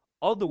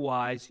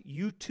 Otherwise,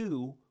 you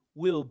too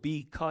will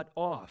be cut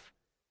off.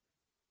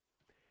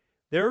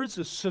 There is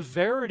a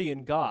severity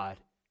in God,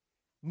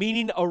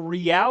 meaning a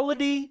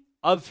reality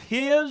of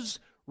His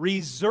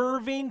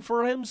reserving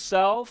for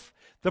Himself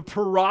the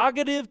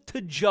prerogative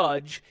to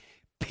judge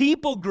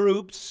people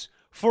groups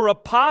for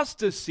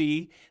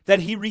apostasy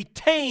that He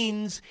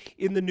retains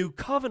in the new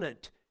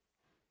covenant.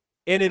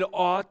 And it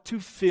ought to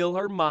fill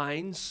our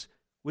minds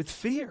with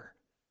fear.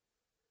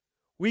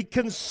 We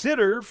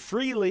consider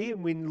freely,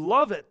 and we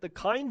love it, the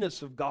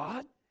kindness of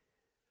God,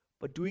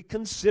 but do we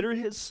consider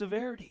His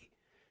severity?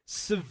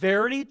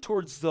 Severity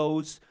towards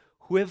those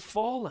who have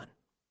fallen.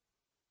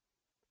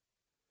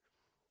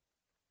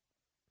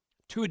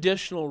 2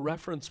 additional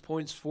reference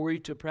points for you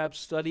to perhaps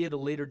study at a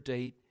later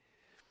date.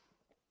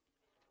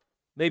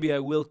 Maybe I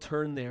will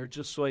turn there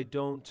just so I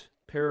don't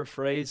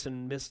paraphrase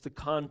and miss the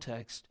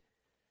context.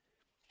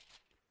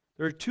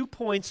 There are 2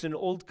 points in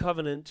Old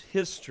Covenant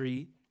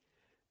history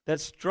that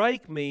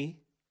strike me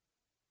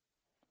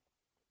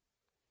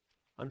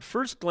on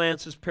first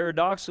glance as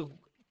paradoxical.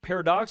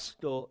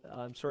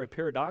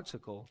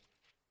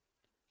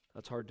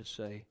 That's hard to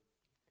say.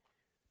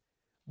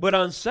 but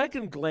on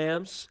second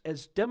glance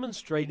as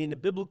demonstrating a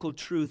biblical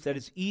truth that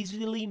is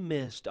easily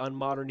missed on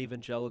modern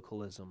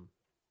evangelicalism.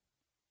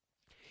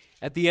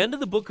 At the end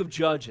of the book of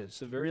Judges,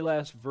 the very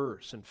last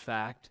verse, in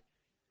fact,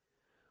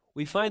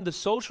 we find the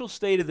social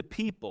state of the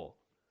people.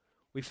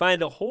 We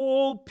find a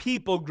whole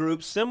people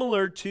group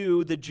similar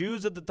to the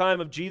Jews at the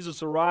time of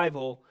Jesus'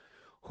 arrival,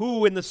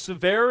 who in the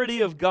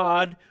severity of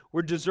God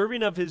were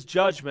deserving of his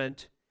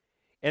judgment,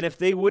 and if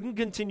they wouldn't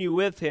continue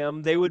with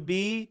him, they would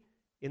be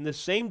in the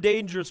same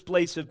dangerous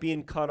place of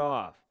being cut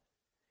off.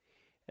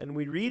 And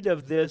we read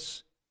of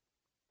this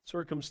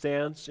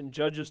circumstance in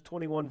Judges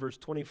 21, verse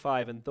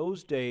 25. In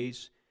those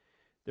days,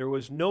 there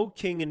was no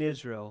king in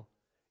Israel.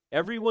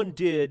 Everyone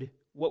did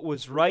what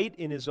was right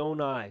in his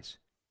own eyes.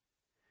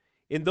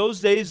 In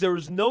those days, there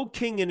was no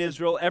king in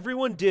Israel.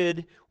 Everyone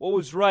did what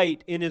was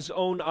right in his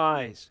own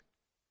eyes.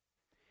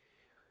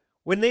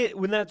 When you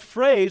hear that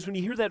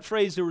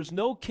phrase, there was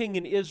no king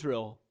in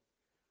Israel,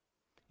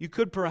 you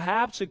could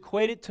perhaps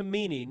equate it to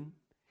meaning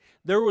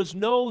there was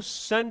no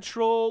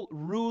central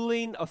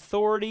ruling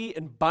authority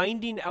and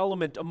binding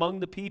element among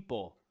the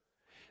people.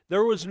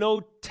 There was no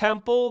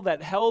temple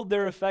that held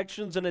their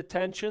affections and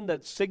attention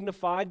that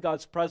signified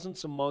God's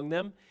presence among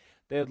them.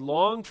 They had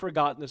long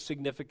forgotten the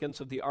significance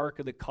of the Ark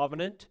of the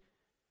Covenant.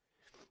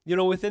 You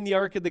know, within the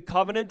Ark of the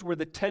Covenant were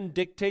the 10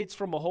 dictates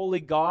from a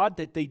holy God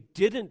that they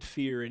didn't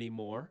fear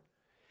anymore.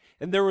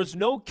 And there was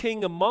no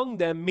king among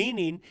them,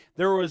 meaning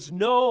there was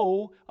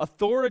no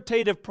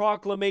authoritative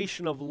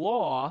proclamation of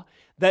law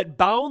that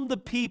bound the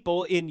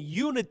people in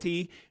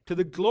unity to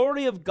the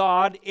glory of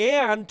God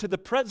and to the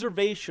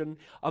preservation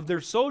of their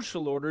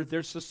social order,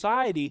 their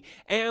society,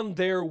 and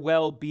their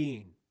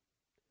well-being.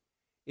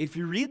 If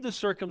you read the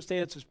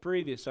circumstances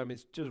previous,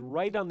 it's just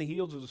right on the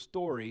heels of the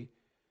story,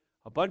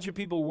 a bunch of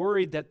people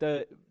worried that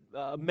the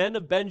men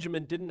of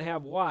Benjamin didn't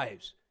have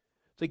wives.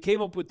 So they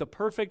came up with the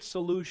perfect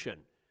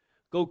solution.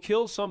 Go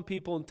kill some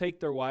people and take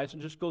their wives,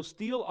 and just go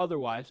steal other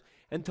wives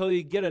until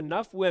you get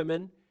enough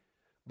women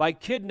by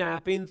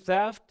kidnapping,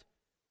 theft,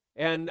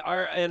 and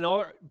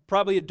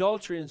probably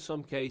adultery in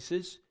some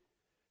cases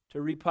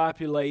to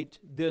repopulate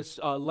this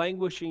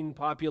languishing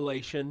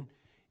population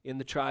in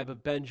the tribe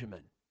of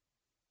Benjamin.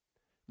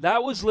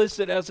 That was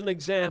listed as an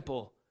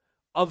example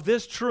of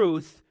this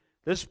truth,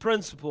 this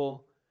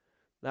principle,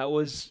 that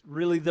was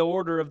really the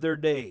order of their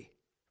day.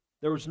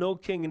 There was no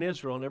king in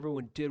Israel, and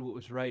everyone did what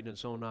was right in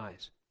his own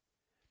eyes.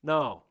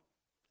 Now,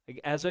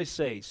 as I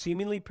say,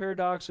 seemingly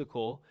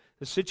paradoxical,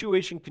 the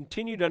situation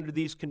continued under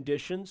these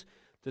conditions,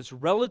 this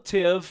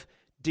relative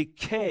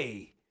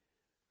decay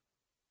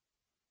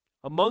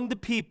among the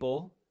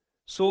people,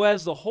 so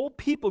as the whole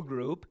people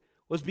group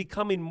was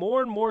becoming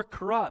more and more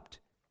corrupt.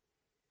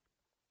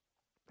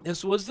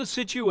 This was the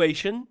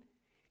situation,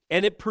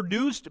 and it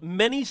produced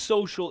many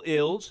social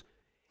ills,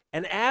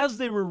 and as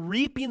they were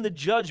reaping the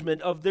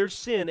judgment of their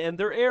sin and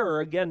their error,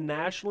 again,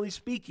 nationally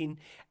speaking,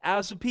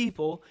 as a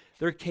people,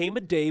 there came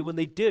a day when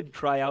they did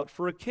cry out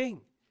for a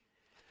king.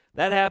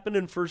 That happened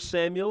in 1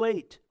 Samuel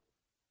 8.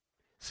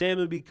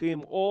 Samuel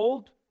became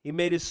old. He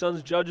made his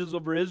sons judges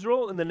over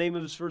Israel, and the name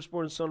of his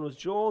firstborn son was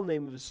Joel, the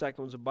name of his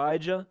second was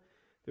Abijah.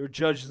 They were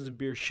judges in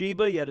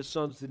Beersheba, yet his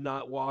sons did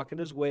not walk in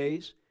his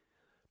ways.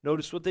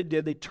 Notice what they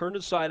did. They turned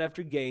aside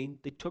after gain.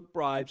 They took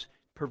bribes,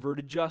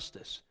 perverted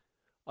justice.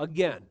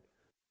 Again,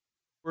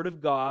 Word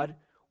of God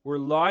were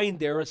lying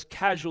there as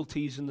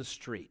casualties in the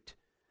street.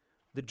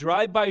 The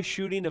drive-by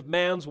shooting of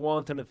man's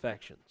wanton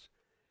affections.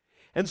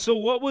 And so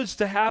what was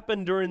to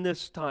happen during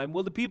this time?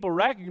 Well, the people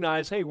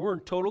recognized, hey, we're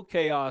in total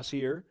chaos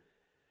here.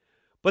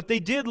 But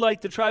they did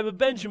like the tribe of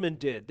Benjamin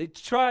did. They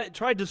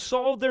tried to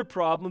solve their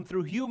problem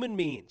through human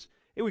means.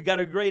 Hey, we got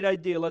a great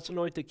idea. Let's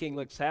anoint the king.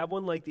 Let's have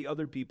one like the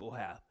other people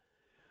have.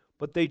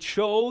 But they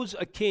chose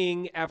a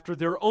king after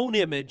their own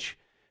image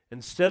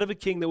instead of a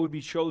king that would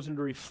be chosen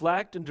to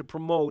reflect and to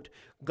promote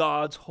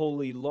God's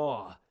holy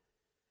law.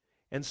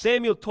 And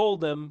Samuel told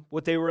them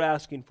what they were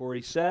asking for.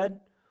 He said,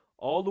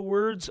 all the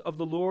words of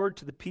the Lord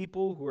to the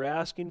people who were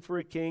asking for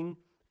a king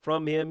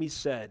from him, he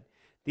said,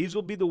 these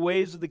will be the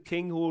ways of the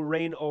king who will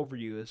reign over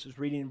you. This is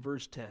reading in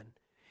verse 10.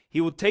 He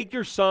will take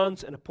your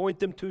sons and appoint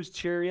them to his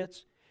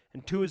chariots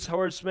and to his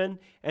horsemen,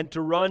 and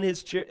to run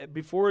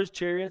before his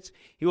chariots.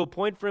 He will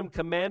appoint for him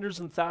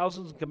commanders in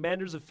thousands and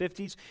commanders of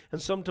 50s,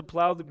 and some to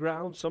plow the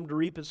ground, some to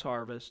reap his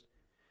harvest.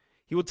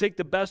 He will take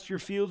the best of your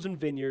fields and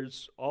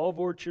vineyards, olive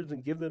orchards,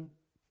 and give them,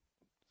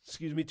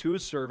 to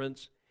his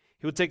servants.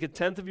 He will take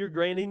 1/10 of your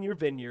grain in your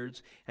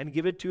vineyards, and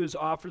give it to his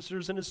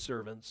officers and his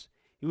servants.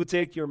 He will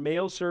take your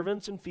male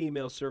servants and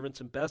female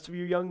servants, and best of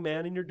your young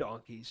men and your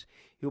donkeys.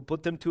 He will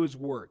put them to his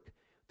work.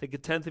 Take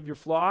 1/10 of your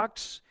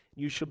flocks,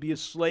 you shall be his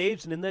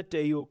slaves, and in that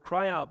day you will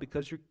cry out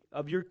because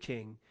of your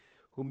king,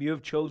 whom you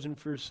have chosen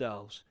for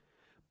yourselves.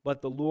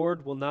 But the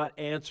Lord will not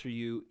answer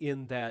you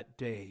in that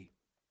day.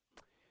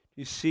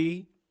 You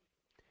see,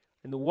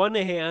 on the one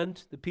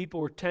hand, the people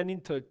were tending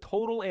to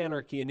total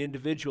anarchy and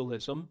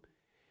individualism,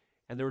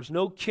 and there was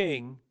no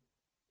king,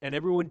 and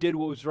everyone did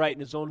what was right in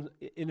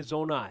his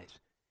own eyes.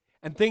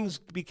 And things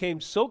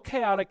became so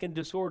chaotic and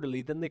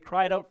disorderly, then they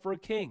cried out for a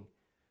king.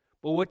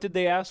 But what did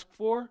they ask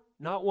for?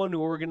 Not one who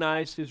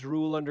organized his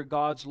rule under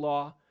God's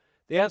law.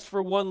 They asked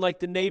for one like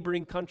the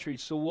neighboring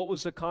countries. So what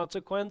was the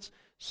consequence?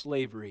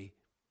 Slavery.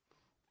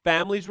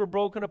 Families were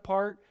broken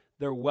apart.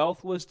 Their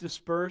wealth was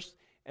dispersed.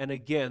 And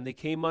again, they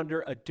came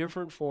under a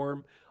different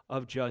form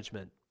of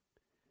judgment.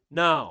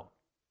 Now,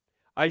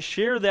 I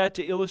share that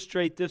to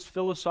illustrate this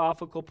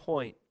philosophical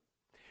point.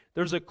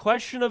 There's a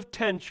question of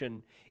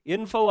tension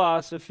in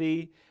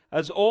philosophy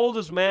as old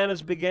as man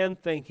has began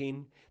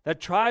thinking that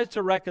tries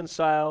to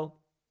reconcile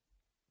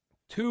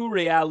two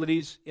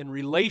realities in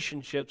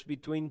relationships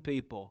between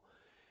people.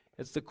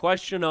 It's the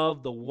question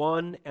of the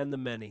one and the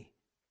many.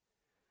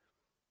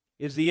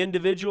 Is the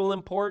individual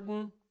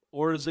important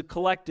or is the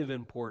collective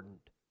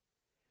important?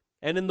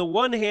 And in the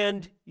one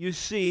hand, you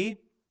see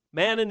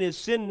man in his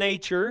sin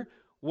nature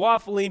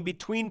waffling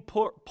between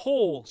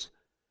poles.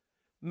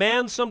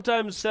 Man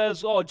sometimes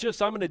says, I'm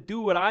going to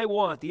do what I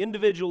want. The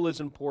individual is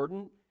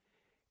important.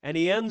 And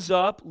he ends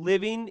up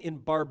living in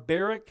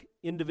barbaric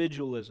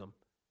individualism.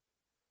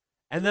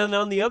 And then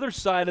on the other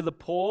side of the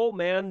pole,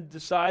 man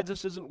decides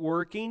this isn't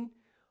working.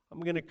 I'm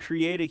going to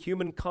create a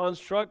human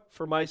construct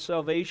for my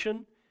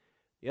salvation.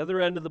 The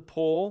other end of the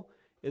pole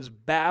is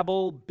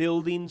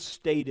Babel-building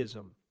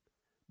statism.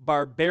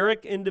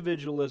 Barbaric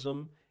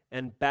individualism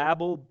and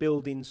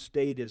Babel-building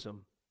statism.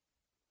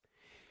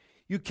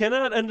 You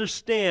cannot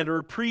understand or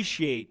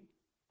appreciate,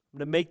 I'm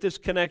going to make this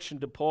connection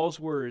to Paul's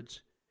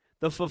words,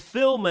 the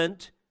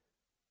fulfillment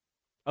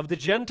of the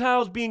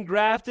Gentiles being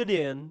grafted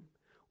in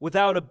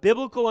without a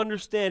biblical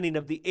understanding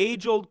of the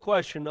age-old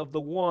question of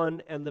the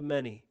one and the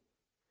many.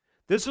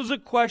 This is a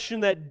question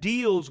that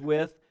deals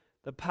with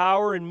the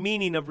power and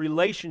meaning of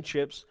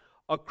relationships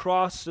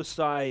across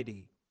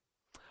society.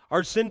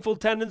 Our sinful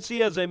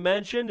tendency, as I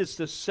mentioned, is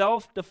to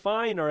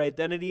self-define our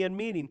identity and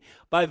meaning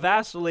by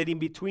vacillating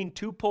between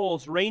two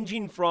poles,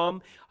 ranging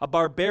from a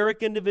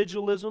barbaric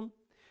individualism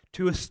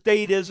to a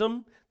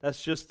statism,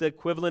 that's just the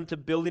equivalent to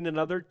building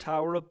another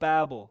Tower of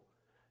Babel.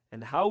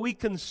 And how we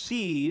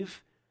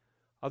conceive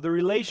of the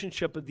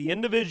relationship of the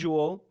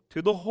individual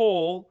to the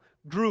whole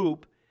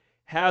group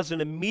has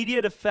an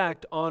immediate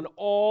effect on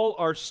all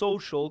our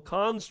social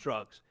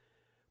constructs.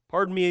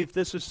 Pardon me if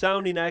this is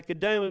sounding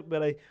academic,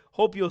 but I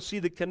hope you'll see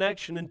the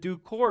connection in due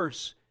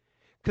course.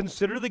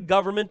 Consider the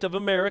government of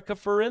America,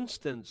 for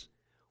instance.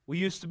 We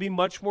used to be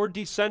much more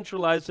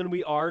decentralized than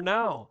we are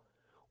now.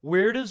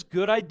 Where does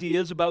good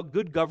ideas about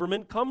good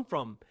government come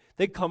from?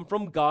 They come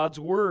from God's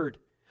Word.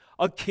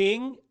 A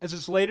king, as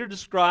is later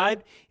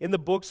described in the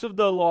books of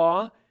the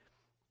law,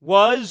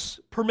 was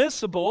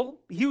permissible.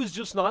 He was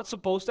just not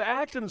supposed to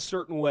act in a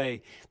certain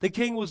way. The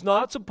king was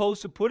not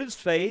supposed to put his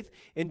faith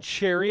in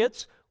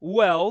chariots,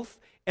 wealth,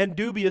 and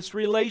dubious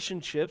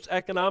relationships,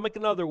 economic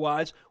and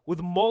otherwise, with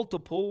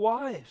multiple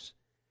wives.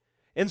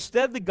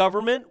 Instead, the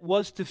government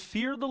was to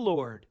fear the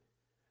Lord,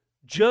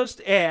 just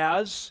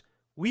as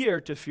we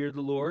are to fear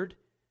the Lord,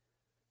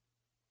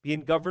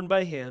 being governed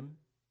by Him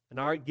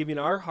and giving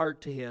our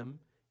heart to Him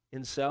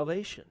in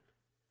salvation.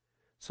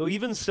 So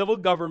even civil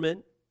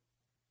government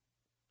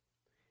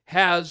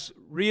has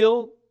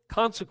real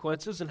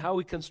consequences in how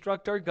we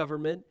construct our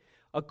government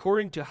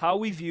according to how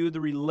we view the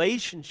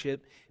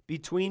relationship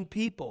between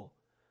people.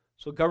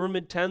 So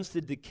government tends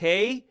to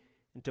decay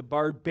into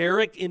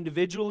barbaric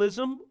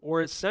individualism,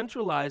 or it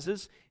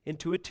centralizes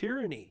into a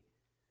tyranny.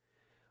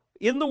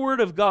 In the Word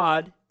of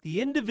God,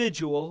 the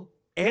individual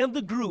and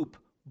the group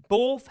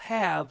both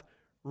have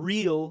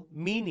real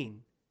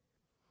meaning.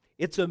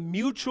 It's a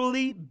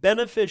mutually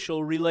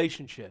beneficial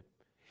relationship.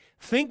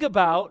 Think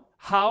about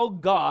how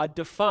God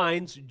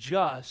defines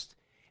just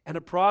and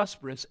a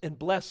prosperous and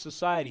blessed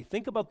society.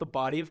 Think about the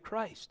body of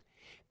Christ.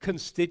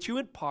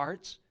 Constituent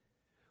parts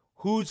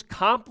whose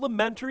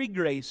complementary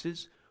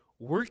graces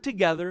work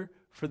together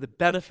for the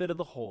benefit of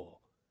the whole.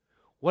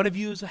 One of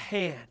you is a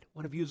hand,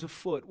 one of you is a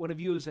foot, one of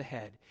you is a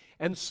head,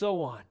 and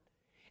so on.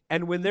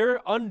 And when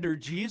they're under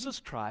Jesus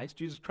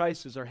Christ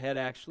is our head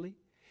actually,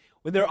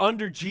 when they're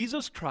under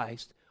Jesus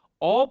Christ,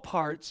 all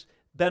parts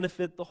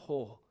benefit the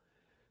whole.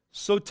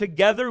 So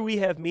together we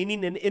have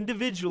meaning, and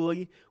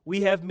individually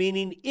we have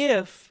meaning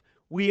if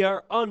we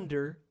are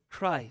under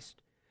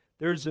Christ.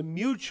 There's a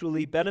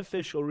mutually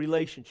beneficial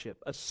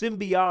relationship, a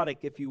symbiotic,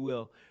 if you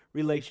will,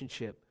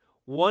 relationship.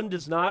 One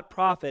does not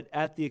profit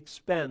at the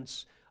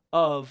expense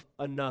of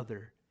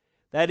another.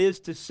 That is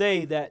to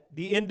say that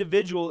the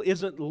individual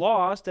isn't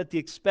lost at the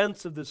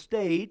expense of the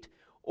state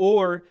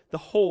or the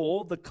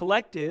whole, the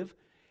collective,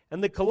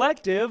 and the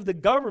collective, the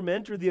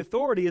government or the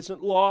authority,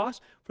 isn't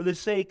lost for the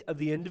sake of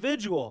the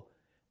individual.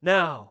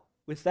 Now,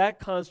 with that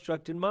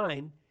construct in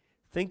mind,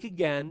 think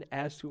again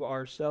as to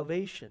our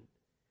salvation.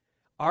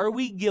 Are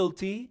we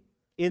guilty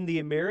in the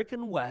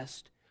American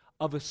West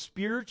of a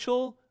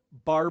spiritual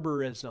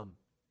barbarism?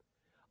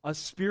 A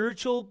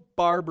spiritual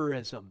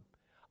barbarism,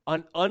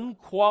 an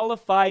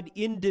unqualified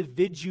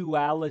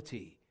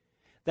individuality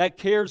that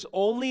cares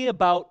only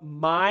about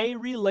my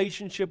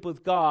relationship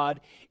with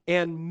God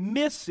and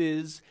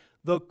misses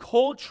the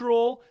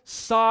cultural,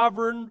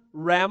 sovereign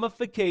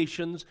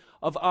ramifications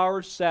of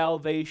our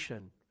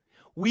salvation.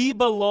 We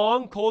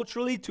belong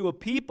culturally to a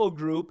people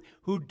group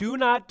who do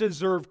not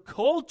deserve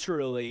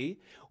culturally.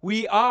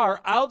 We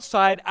are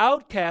outside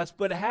outcasts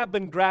but have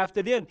been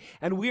grafted in.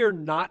 And we are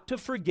not to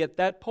forget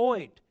that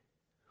point.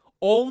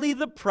 Only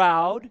the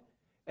proud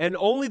and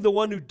only the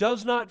one who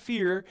does not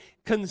fear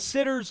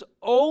considers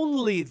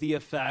only the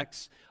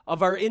effects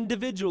of our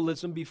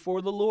individualism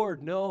before the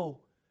Lord. No,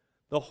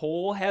 the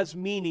whole has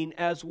meaning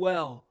as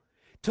well.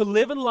 To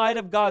live in light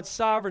of God's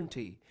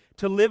sovereignty,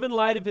 to live in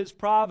light of His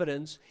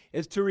providence,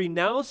 is to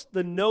renounce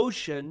the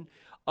notion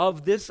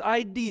of this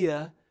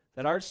idea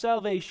that our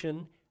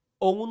salvation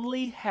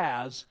only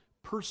has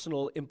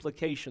personal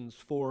implications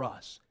for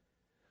us.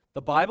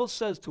 The Bible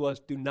says to us,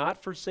 do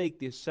not forsake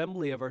the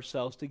assembly of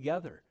ourselves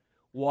together.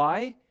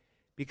 Why?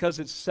 Because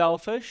it's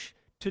selfish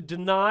to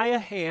deny a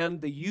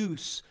hand the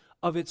use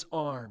of its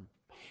arm,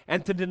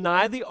 and to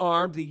deny the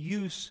arm the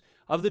use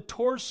of the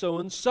torso,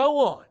 and so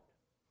on.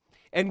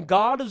 And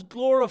God is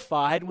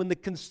glorified when the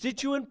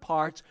constituent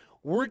parts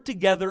work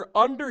together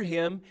under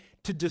Him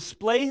to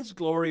display His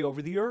glory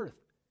over the earth.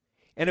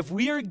 And if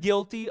we are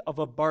guilty of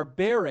a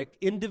barbaric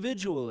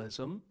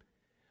individualism,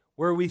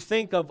 where we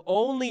think of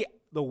only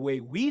the way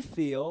we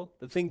feel,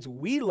 the things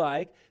we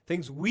like,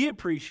 things we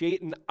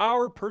appreciate in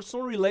our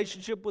personal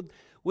relationship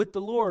with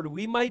the Lord,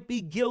 we might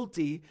be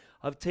guilty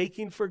of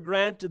taking for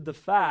granted the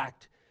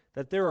fact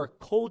that there are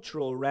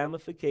cultural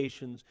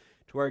ramifications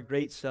to our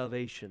great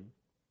salvation.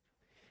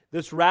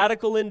 This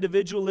radical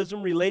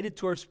individualism related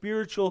to our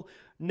spiritual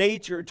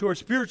nature, to our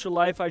spiritual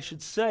life, I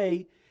should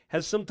say,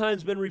 has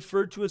sometimes been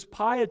referred to as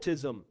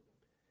pietism.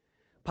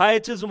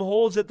 Pietism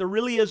holds that there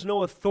really is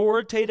no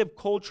authoritative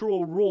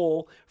cultural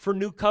role for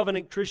New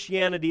Covenant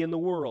Christianity in the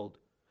world.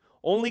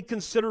 Only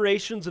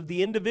considerations of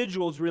the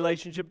individual's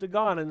relationship to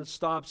God, and it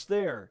stops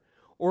there.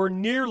 Or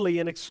nearly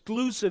an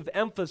exclusive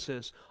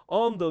emphasis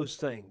on those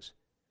things.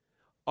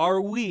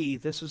 Are we,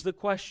 this is the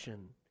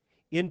question,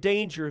 in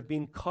danger of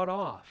being cut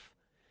off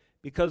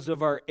because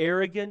of our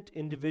arrogant,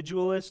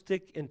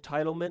 individualistic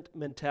entitlement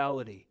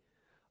mentality?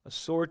 A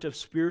sort of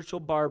spiritual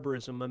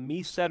barbarism, a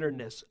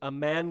me-centeredness, a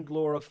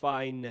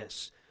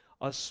man-glorifyingness,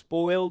 a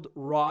spoiled,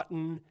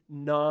 rotten,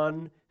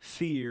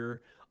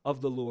 non-fear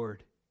of the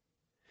Lord.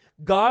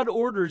 God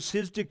orders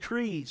His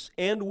decrees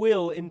and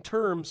will in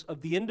terms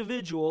of the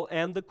individual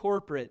and the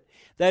corporate.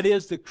 That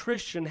is, the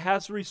Christian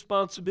has a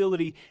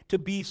responsibility to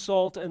be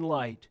salt and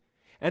light,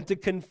 and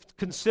to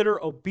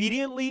consider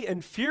obediently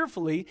and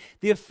fearfully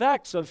the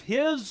effects of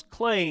his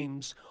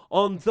claims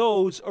on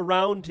those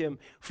around him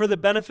for the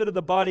benefit of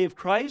the body of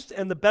Christ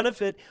and the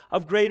benefit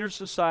of greater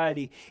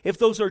society. If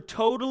those are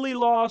totally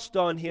lost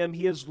on him,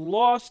 he has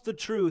lost the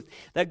truth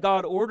that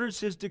God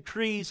orders His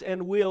decrees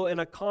and will in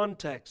a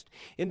context,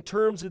 in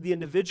terms of the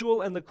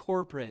individual and the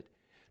corporate.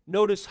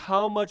 Notice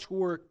how much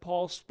work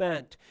Paul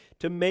spent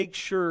to make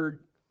sure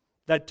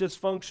that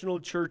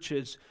dysfunctional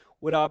churches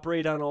would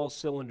operate on all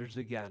cylinders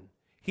again.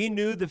 He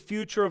knew the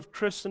future of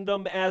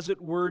Christendom, as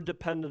it were,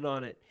 depended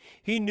on it.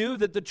 He knew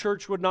that the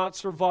church would not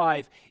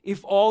survive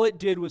if all it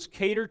did was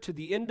cater to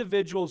the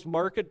individual's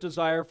market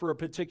desire for a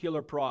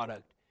particular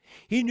product.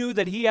 He knew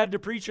that he had to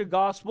preach a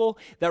gospel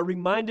that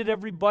reminded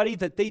everybody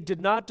that they did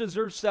not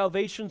deserve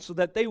salvation, so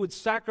that they would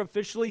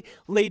sacrificially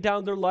lay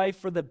down their life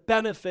for the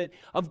benefit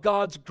of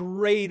God's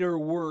greater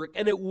work,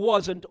 and it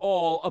wasn't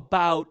all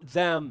about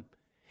them.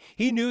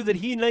 He knew that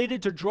he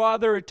needed to draw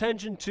their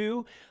attention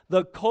to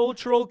the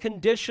cultural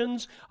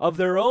conditions of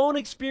their own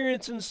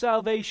experience in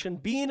salvation,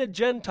 being a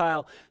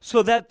Gentile,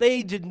 so that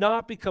they did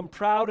not become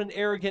proud and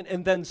arrogant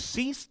and then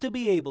cease to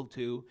be able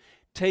to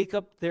take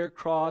up their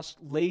cross,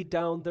 lay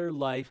down their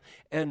life,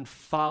 and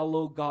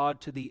follow God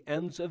to the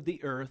ends of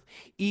the earth,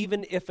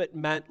 even if it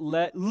meant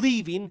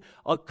leaving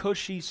a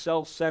cushy,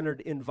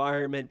 self-centered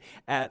environment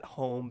at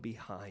home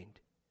behind.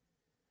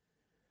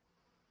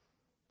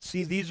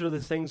 See, these are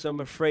the things I'm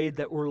afraid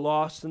that we're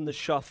lost in the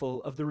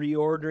shuffle of the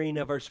reordering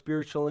of our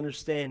spiritual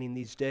understanding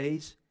these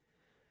days.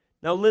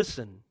 Now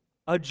listen,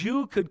 a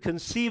Jew could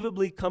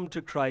conceivably come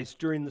to Christ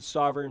during the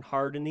sovereign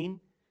hardening,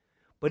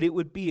 but it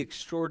would be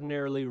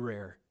extraordinarily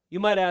rare. You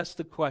might ask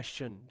the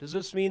question, does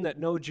this mean that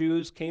no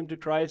Jews came to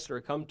Christ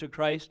or come to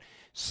Christ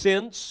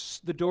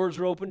since the doors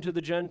were open to the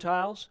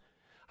Gentiles?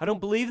 I don't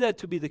believe that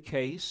to be the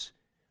case,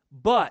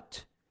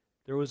 but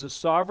there was a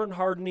sovereign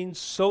hardening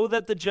so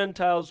that the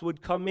Gentiles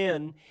would come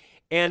in,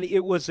 and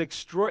it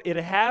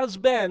has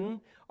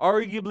been,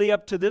 arguably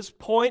up to this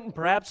point, and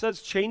perhaps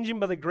that's changing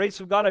by the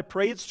grace of God, I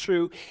pray it's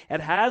true,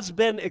 it has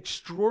been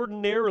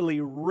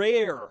extraordinarily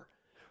rare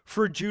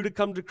for a Jew to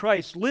come to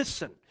Christ.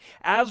 Listen,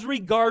 as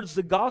regards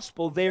the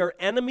gospel, they are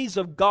enemies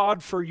of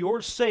God for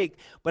your sake,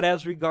 but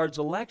as regards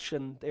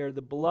election, they are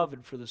the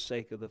beloved for the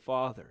sake of the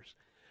fathers.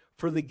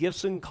 For the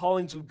gifts and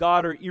callings of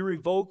God are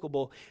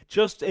irrevocable,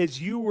 just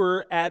as you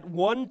were at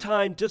one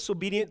time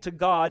disobedient to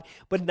God,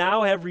 but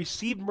now have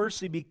received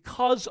mercy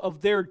because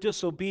of their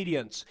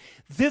disobedience.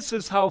 This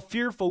is how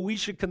fearful we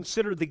should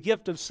consider the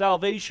gift of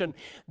salvation.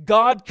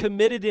 God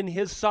committed in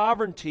His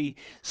sovereignty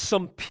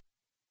some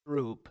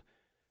group,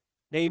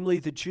 namely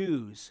the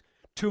Jews,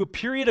 to a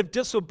period of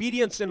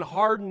disobedience and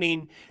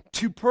hardening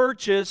to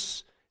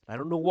purchase, I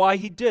don't know why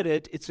he did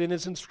it. It's in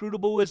his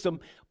inscrutable wisdom,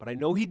 but I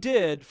know he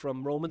did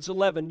from Romans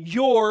 11.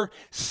 Your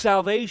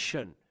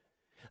salvation.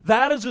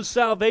 That is a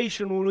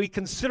salvation when we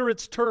consider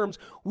its terms,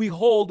 we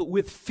hold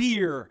with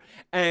fear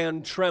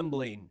and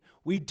trembling.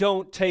 We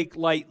don't take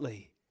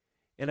lightly.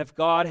 And if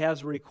God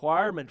has a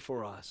requirement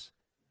for us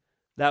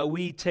that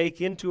we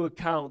take into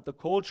account the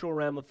cultural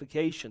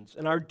ramifications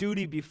and our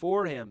duty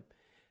before Him,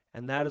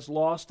 and that is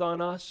lost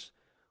on us,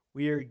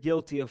 we are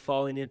guilty of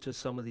falling into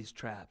some of these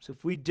traps.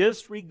 If we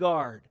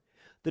disregard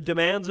the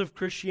demands of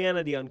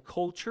Christianity on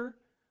culture,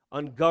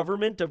 on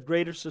government of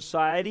greater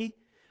society,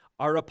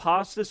 our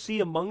apostasy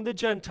among the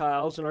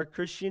Gentiles and our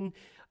Christian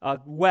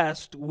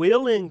West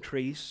will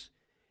increase,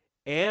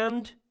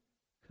 and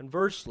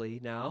conversely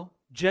now,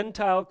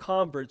 Gentile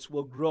converts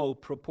will grow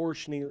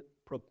proportionally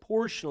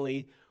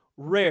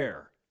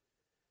rare.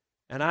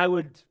 And I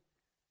would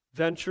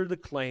venture the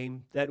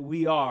claim that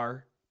we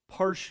are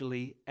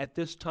partially, at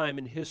this time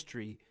in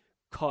history,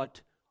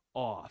 cut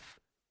off.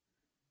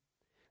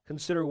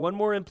 Consider one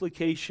more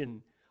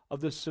implication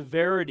of the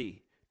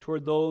severity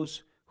toward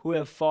those who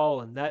have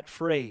fallen. That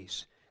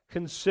phrase,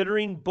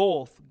 considering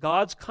both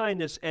God's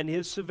kindness and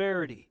His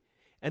severity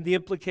and the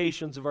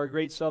implications of our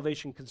great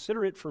salvation,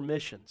 consider it for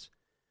missions.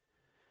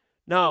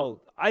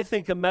 Now, I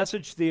think a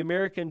message to the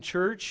American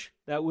church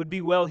that would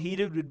be well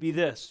heeded would be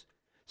this: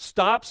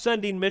 stop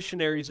sending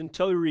missionaries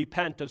until you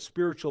repent of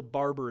spiritual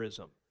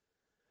barbarism.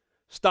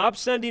 Stop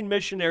sending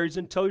missionaries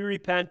until you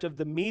repent of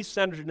the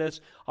me-centeredness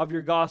of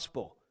your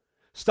gospel.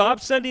 Stop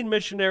sending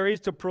missionaries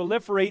to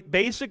proliferate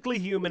basically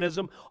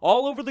humanism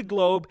all over the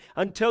globe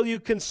until you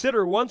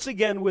consider once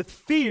again with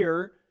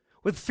fear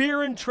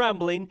and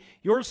trembling,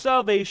 your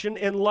salvation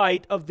in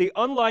light of the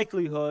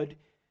unlikelihood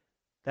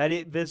that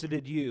it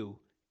visited you,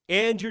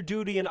 and your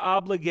duty and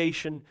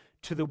obligation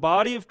to the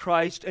body of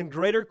Christ and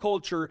greater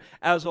culture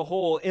as a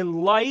whole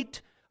in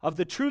light of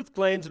the truth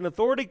claims and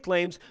authority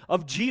claims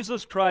of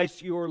Jesus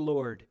Christ your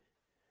Lord.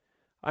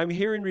 I'm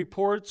hearing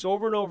reports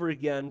over and over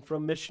again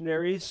from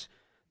missionaries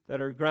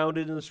that are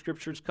grounded in the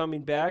Scriptures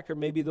coming back, or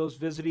maybe those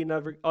visiting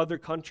other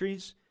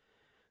countries,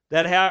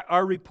 that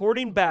are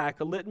reporting back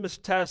a litmus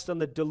test on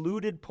the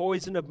diluted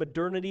poison of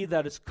modernity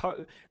that is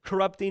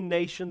corrupting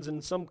nations, in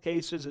some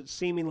cases it's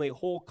seemingly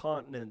whole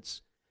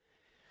continents.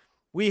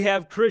 We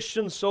have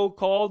Christian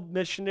so-called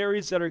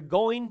missionaries that are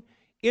going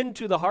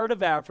into the heart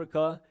of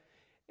Africa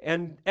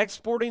and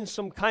exporting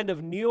some kind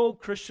of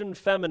neo-Christian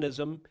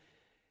feminism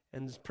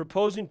and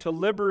proposing to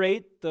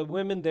liberate the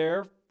women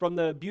there from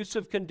the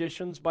abusive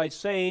conditions by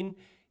saying,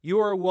 you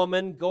are a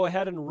woman, go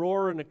ahead and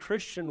roar in a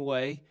Christian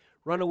way,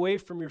 run away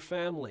from your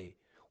family.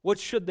 What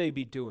should they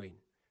be doing?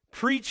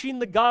 Preaching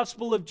the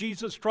gospel of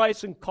Jesus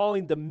Christ and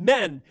calling the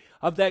men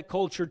of that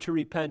culture to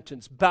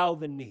repentance. Bow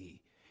the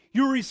knee.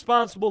 You're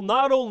responsible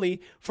not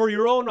only for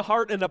your own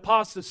heart and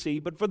apostasy,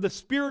 but for the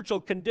spiritual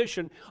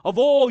condition of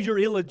all your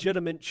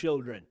illegitimate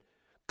children.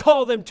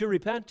 Call them to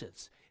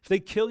repentance. If they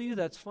kill you,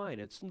 that's fine.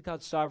 It's in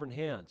God's sovereign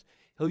hands.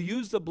 He'll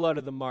use the blood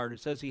of the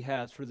martyrs as He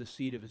has for the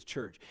seed of His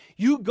church.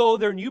 You go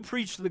there and you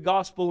preach the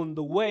gospel in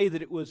the way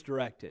that it was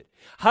directed.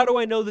 How do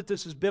I know that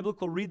this is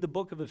biblical? Read the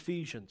book of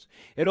Ephesians.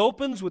 It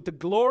opens with the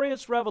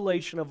glorious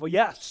revelation of,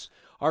 yes,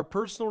 our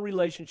personal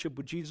relationship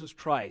with Jesus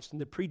Christ and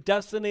the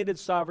predestinated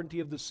sovereignty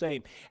of the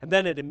same. And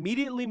then it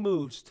immediately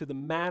moves to the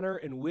manner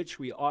in which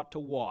we ought to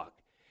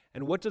walk.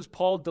 And what does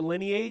Paul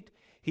delineate?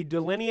 He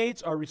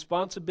delineates our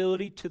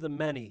responsibility to the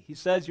many. He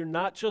says, you're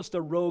not just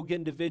a rogue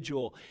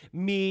individual,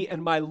 me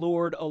and my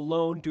Lord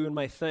alone doing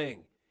my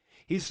thing.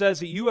 He says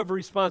that you have a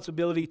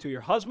responsibility to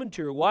your husband,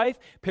 to your wife,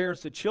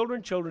 parents to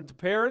children, children to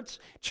parents,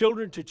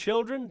 children to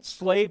children,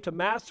 slave to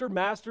master,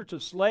 master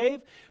to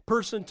slave,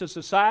 person to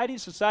society,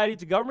 society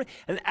to government.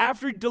 And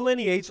after he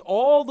delineates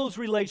all those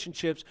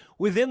relationships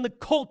within the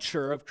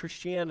culture of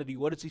Christianity,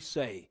 what does he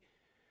say?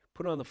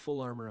 Put on the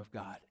full armor of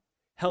God,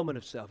 helmet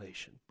of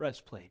salvation,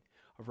 breastplate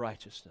of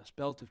righteousness,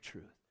 belt of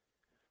truth,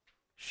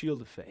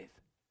 shield of faith,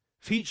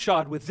 feet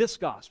shod with this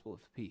gospel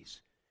of peace,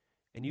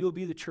 and you will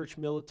be the church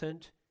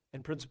militant,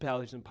 and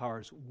principalities and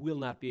powers will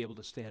not be able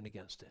to stand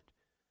against it.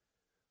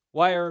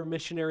 Why are our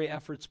missionary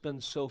efforts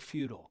been so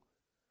futile?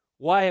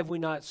 Why have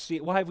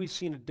we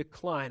seen a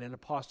decline in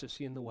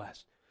apostasy in the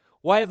West?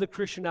 Why have the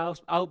Christian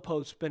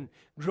outposts been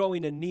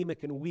growing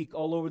anemic and weak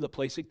all over the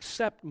place,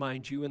 except,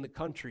 mind you, in the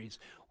countries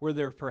where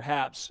they're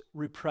perhaps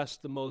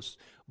repressed the most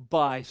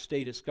by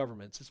statist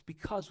governments? It's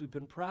because we've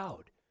been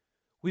proud.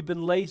 We've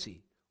been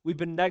lazy. We've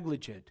been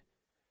negligent.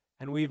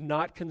 And we've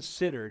not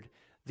considered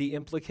the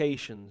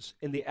implications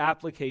in the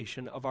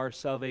application of our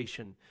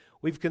salvation.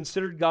 We've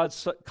considered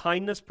God's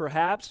kindness,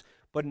 perhaps,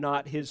 but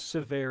not His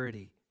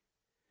severity.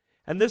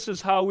 And this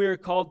is how we are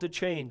called to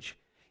change.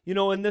 You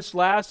know, it's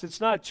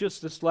not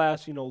just this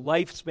last,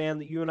 lifespan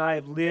that you and I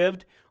have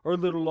lived, or a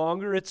little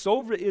longer. It's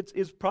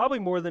probably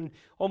more than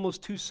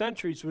almost 2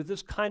 centuries with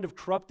this kind of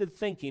corrupted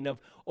thinking of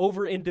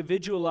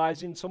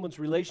over-individualizing someone's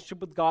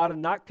relationship with God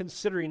and not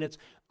considering its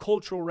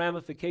cultural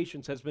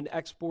ramifications has been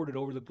exported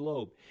over the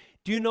globe.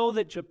 Do you know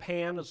that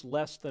Japan is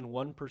less than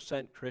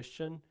 1%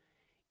 Christian?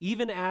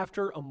 even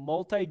after a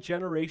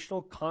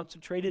multi-generational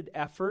concentrated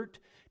effort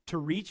to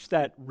reach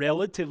that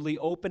relatively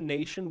open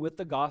nation with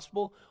the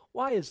gospel.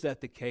 Why is that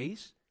the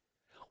case?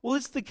 Well,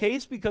 it's the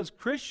case because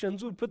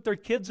Christians would put their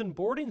kids in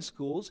boarding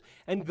schools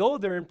and go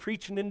there and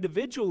preach an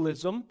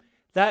individualism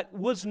that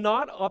was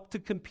not up to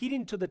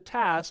competing to the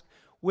task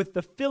with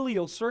the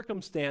filial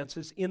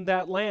circumstances in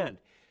that land.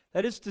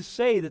 That is to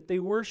say that they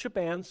worship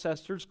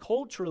ancestors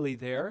culturally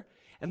there,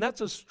 and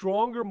that's a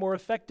stronger, more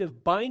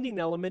effective binding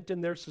element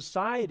in their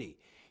society.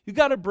 You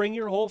got to bring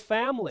your whole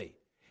family.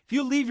 If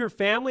you leave your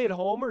family at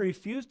home or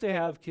refuse to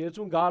have kids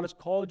when God has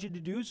called you to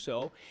do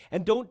so,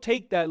 and don't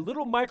take that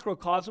little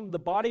microcosm of the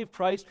body of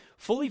Christ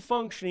fully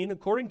functioning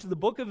according to the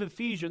book of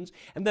Ephesians,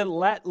 and then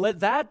let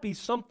that be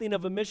something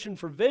of a mission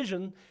for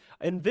vision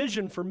and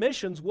vision for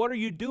missions, what are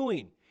you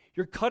doing?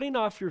 You're cutting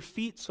off your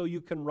feet so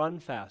you can run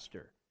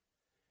faster.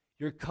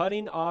 You're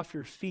cutting off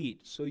your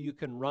feet so you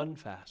can run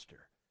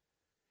faster.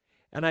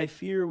 And I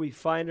fear we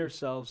find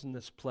ourselves in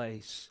this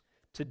place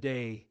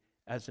today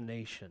as a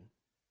nation.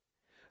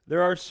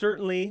 There are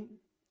certainly,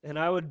 and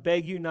I would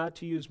beg you not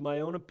to use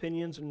my own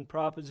opinions and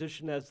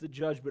proposition as the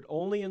judge, but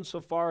only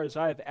insofar as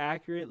I have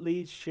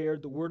accurately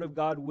shared the Word of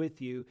God with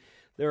you,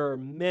 there are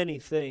many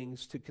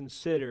things to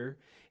consider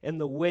in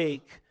the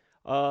wake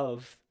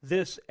of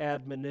this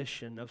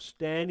admonition of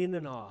standing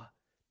in awe,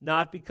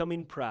 not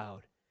becoming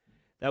proud,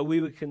 that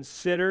we would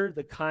consider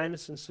the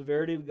kindness and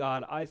severity of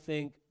God. I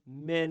think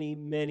many,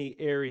 many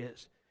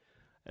areas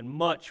and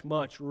much,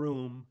 much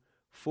room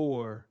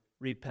for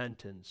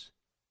repentance.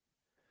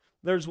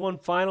 There's one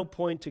final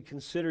point to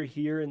consider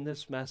here in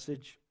this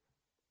message.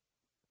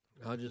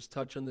 I'll just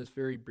touch on this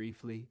very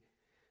briefly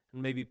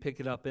and maybe pick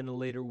it up in a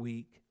later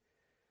week.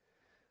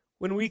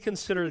 When we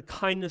consider the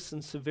kindness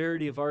and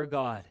severity of our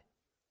God,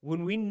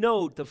 when we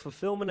note the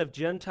fulfillment of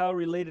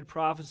Gentile-related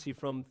prophecy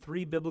from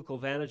three biblical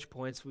vantage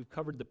points, we've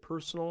covered the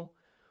personal,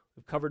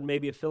 we've covered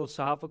maybe a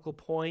philosophical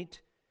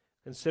point,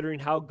 considering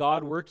how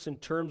God works in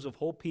terms of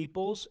whole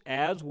peoples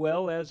as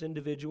well as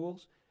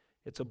individuals.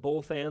 It's a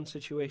both-and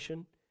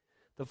situation.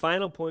 The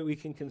final point we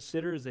can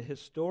consider is the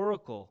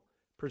historical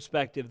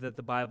perspective that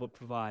the Bible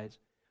provides.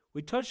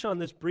 We touched on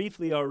this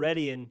briefly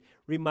already in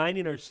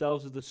reminding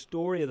ourselves of the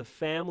story of the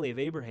family of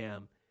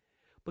Abraham.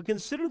 But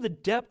consider the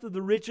depth of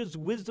the riches,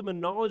 wisdom,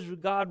 and knowledge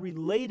of God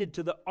related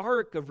to the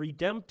arc of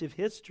redemptive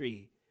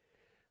history.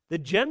 The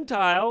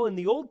Gentile in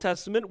the Old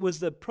Testament was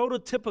the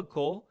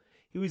prototypical,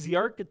 he was the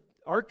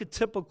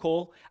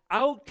archetypical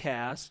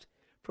outcast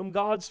from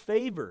God's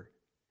favor.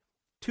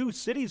 Two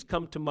cities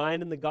come to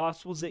mind in the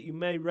Gospels that you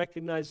may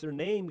recognize their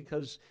name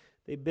because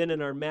they've been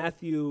in our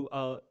Matthew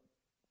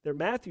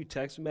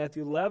text,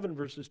 Matthew 11,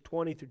 verses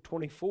 20 through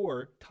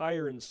 24,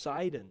 Tyre and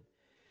Sidon.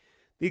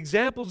 The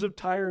examples of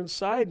Tyre and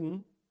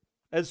Sidon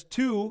as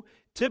two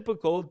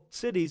typical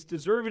cities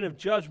deserving of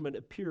judgment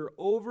appear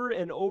over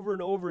and over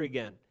and over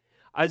again.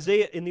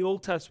 Isaiah in the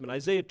Old Testament,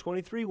 Isaiah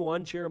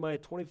 23:1, Jeremiah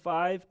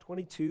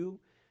 25:22,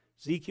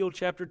 Ezekiel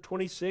chapter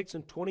 26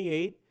 and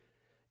 28,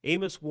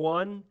 Amos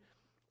 1,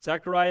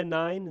 Zechariah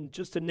 9, and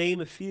just to name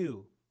a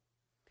few.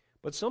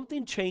 But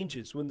something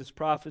changes when this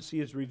prophecy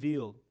is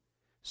revealed.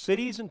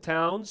 Cities and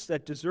towns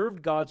that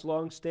deserved God's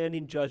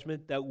long-standing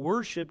judgment, that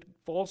worshipped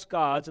false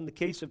gods, in the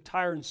case of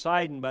Tyre and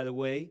Sidon, by the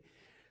way,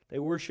 they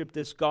worshiped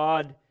this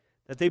god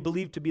that they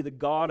believed to be the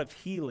god of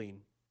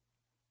healing.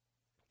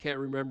 Can't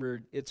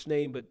remember its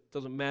name, but it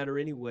doesn't matter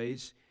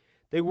anyways.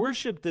 They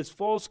worshiped this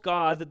false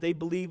god that they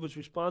believed was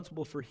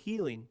responsible for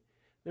healing.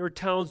 There were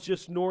towns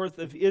just north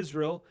of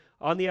Israel,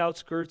 on the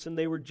outskirts, and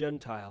they were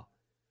Gentile.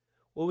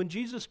 Well, when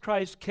Jesus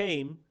Christ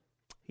came,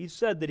 he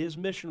said that his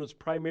mission was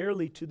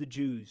primarily to the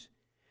Jews.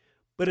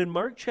 But in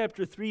Mark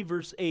chapter 3,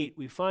 verse 8,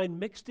 we find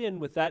mixed in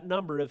with that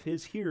number of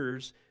his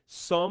hearers,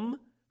 some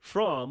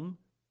from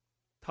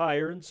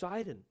Tyre and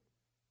Sidon.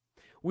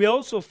 We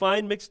also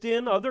find mixed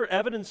in other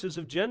evidences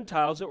of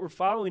Gentiles that were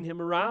following him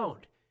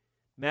around.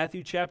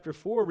 Matthew chapter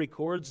 4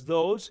 records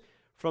those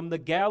from the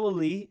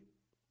Galilee,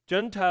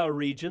 Gentile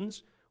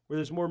regions, where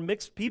there's more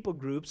mixed people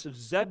groups of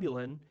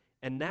Zebulun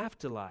and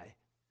Naphtali.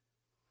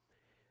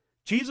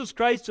 Jesus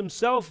Christ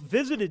himself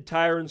visited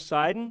Tyre and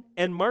Sidon,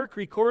 and Mark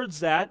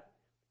records that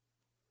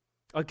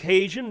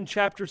occasion in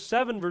chapter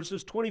 7,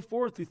 verses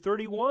 24 through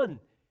 31.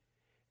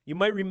 You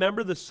might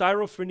remember the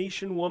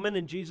Syrophoenician woman,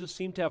 and Jesus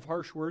seemed to have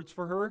harsh words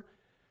for her.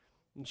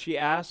 And she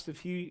asked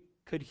if he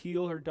could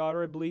heal her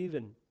daughter, I believe,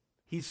 and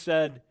he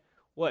said,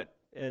 what?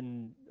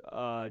 And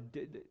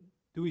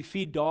do we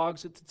feed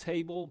dogs at the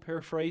table?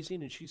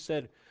 Paraphrasing. And she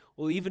said,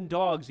 well, even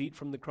dogs eat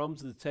from the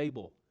crumbs of the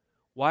table.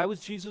 Why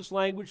was Jesus'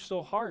 language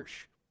so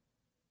harsh?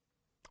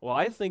 Well,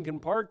 I think in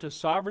part to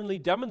sovereignly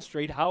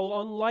demonstrate how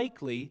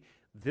unlikely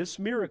this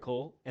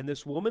miracle and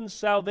this woman's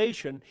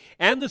salvation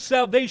and the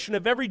salvation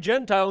of every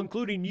Gentile,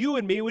 including you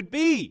and me, would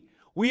be.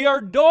 We are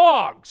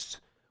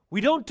dogs.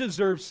 We don't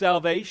deserve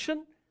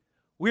salvation.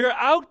 We are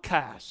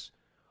outcasts.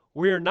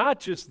 We are not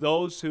just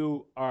those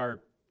who are,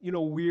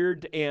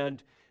 weird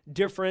and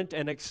different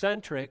and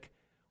eccentric.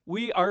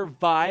 We are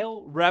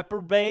vile,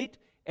 reprobate,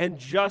 and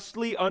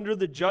justly under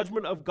the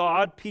judgment of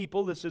God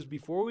people, this is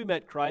before we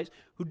met Christ,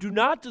 who do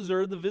not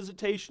deserve the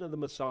visitation of the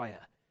Messiah.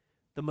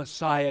 The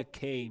Messiah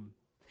came.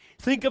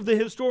 Think of the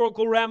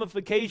historical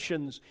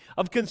ramifications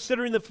of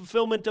considering the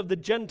fulfillment of the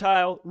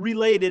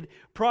Gentile-related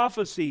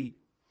prophecy.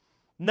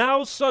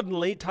 Now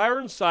suddenly, Tyre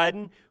and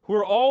Sidon, who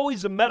are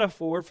always a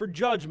metaphor for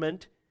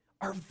judgment,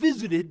 are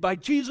visited by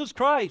Jesus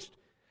Christ.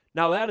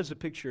 Now that is a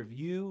picture of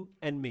you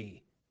and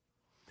me.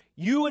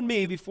 You and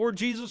me, before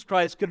Jesus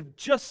Christ, could have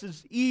just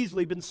as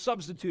easily been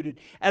substituted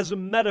as a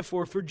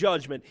metaphor for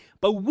judgment.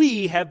 But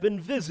we have been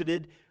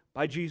visited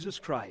by Jesus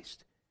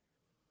Christ,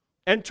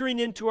 entering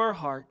into our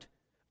heart,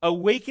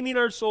 awakening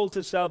our soul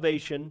to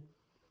salvation,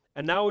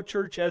 and now a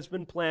church has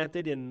been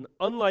planted in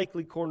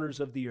unlikely corners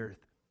of the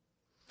earth.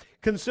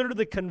 Consider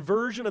the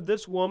conversion of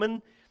this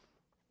woman,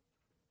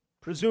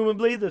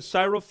 presumably the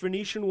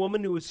Syrophoenician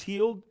woman who was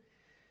healed.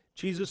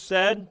 Jesus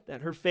said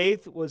that her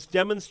faith was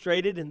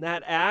demonstrated in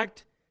that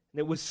act, and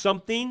it was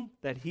something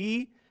that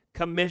he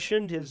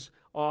commissioned his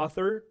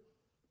author,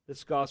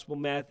 this Gospel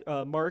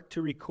Mark,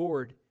 to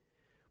record.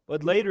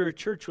 But later a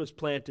church was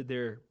planted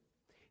there.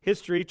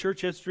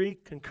 Church history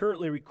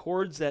concurrently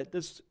records that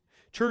this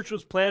church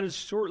was planted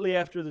shortly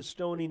after the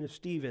stoning of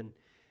Stephen,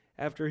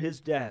 after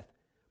his death.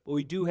 But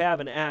we do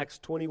have in Acts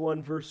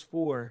 21 verse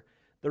 4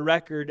 the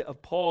record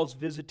of Paul's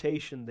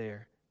visitation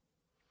there.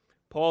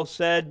 Paul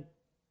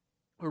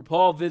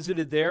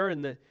visited there,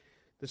 and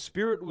the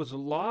Spirit was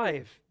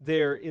alive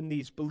there in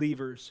these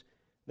believers.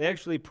 They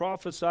actually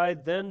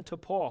prophesied then to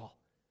Paul.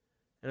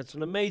 And it's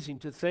amazing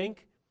to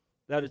think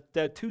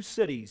that two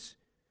cities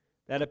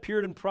that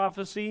appeared in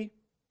prophecy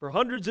for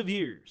hundreds of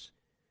years,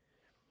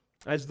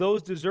 as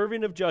those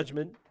deserving of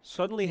judgment,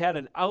 suddenly had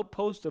an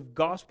outpost of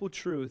gospel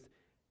truth,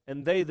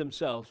 and they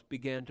themselves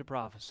began to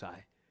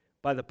prophesy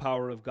by the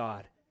power of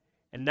God.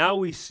 And now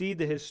we see in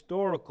this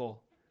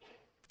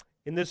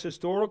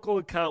historical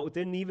account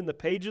within even the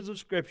pages of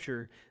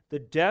Scripture, the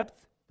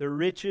depth, the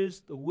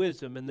riches, the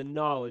wisdom, and the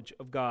knowledge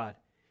of God.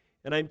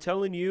 And I'm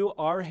telling you,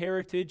 our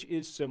heritage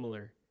is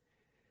similar.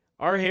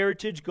 Our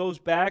heritage goes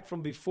back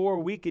from before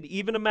we could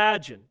even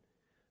imagine,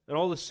 and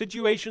all the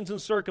situations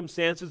and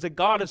circumstances that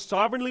God has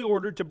sovereignly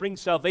ordered to bring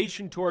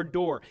salvation to our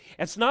door.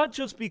 It's not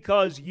just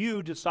because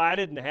you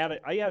decided and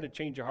I had a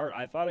change of heart.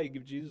 I thought I'd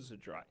give Jesus a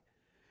try.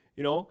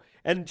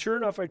 And sure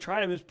enough, I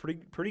tried him. It's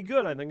pretty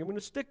good. I think I'm going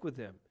to stick with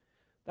him.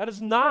 That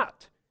is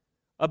not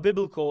a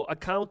biblical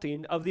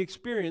accounting of the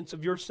experience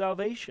of your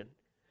salvation.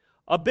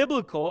 A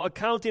biblical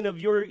accounting of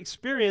your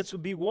experience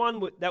would be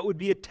one that would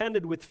be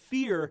attended with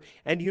fear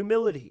and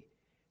humility.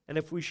 And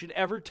if we should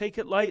ever take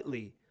it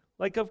lightly,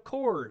 like, of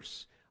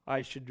course,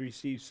 I should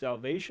receive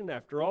salvation.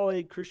 After all, I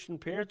had Christian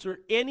parents, or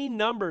any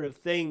number of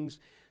things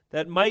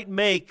that might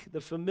make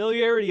the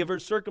familiarity of our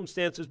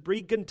circumstances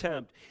breed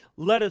contempt,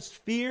 let us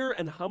fear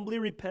and humbly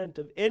repent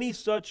of any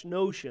such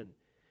notion,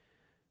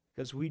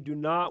 because we do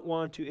not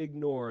want to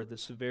ignore the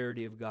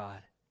severity of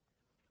God.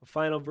 A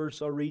final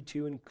verse I'll read to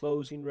you in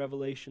closing,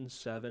 Revelation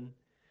 7,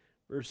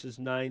 verses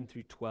 9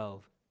 through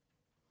 12.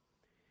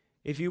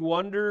 If you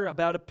wonder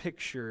about a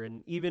picture,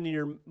 and even in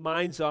your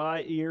mind's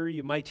eye, ear,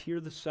 you might hear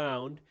the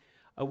sound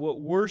of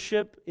what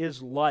worship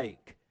is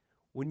like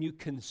when you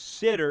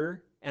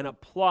consider and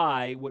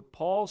apply what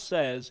Paul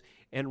says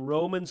in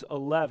Romans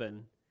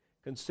 11,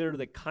 consider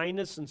the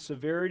kindness and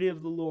severity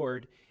of the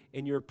Lord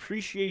in your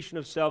appreciation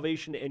of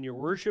salvation and your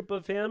worship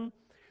of Him,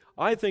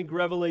 I think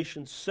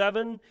Revelation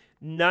 7,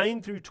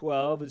 9 through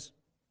 12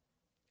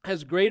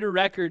 has greater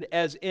record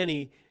as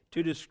any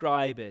to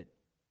describe it.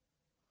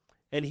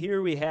 And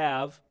here we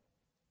have,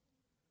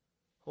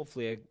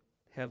 hopefully I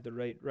have the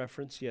right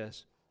reference,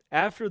 yes.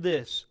 After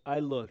this I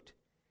looked,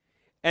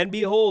 and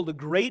behold, a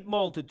great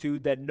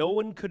multitude that no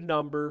one could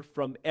number,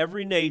 from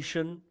every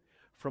nation,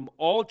 from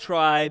all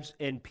tribes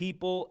and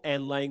people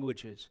and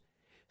languages,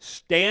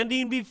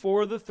 standing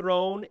before the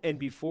throne and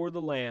before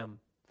the Lamb,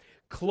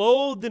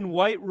 clothed in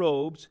white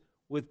robes,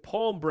 with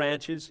palm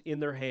branches in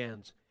their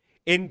hands,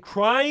 and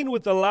crying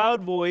with a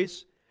loud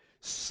voice,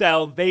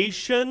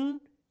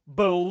 "Salvation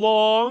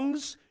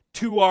belongs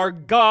to our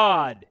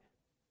God,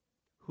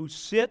 who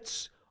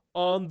sits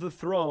on the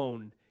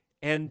throne,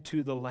 and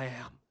to the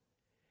Lamb."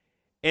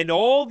 And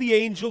all the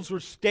angels were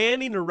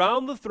standing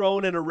around the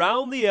throne and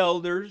around the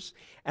elders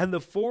and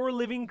the four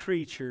living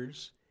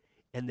creatures,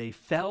 and they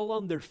fell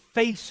on their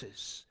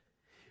faces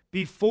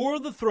before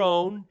the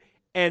throne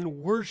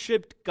and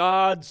worshiped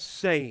God,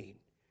 saying,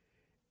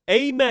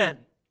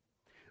 "Amen.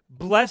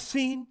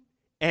 Blessing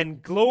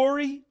and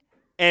glory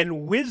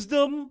and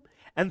wisdom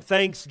and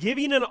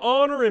thanksgiving and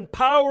honor and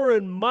power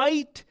and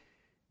might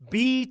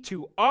be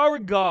to our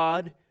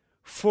God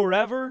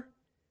forever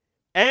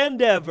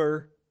and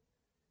ever.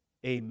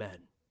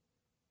 Amen."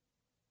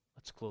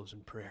 Let's close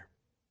in prayer.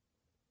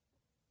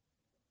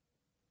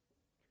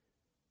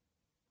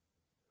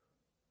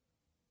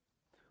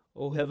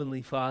 Oh,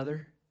 Heavenly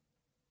Father,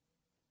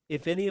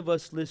 if any of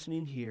us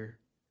listening here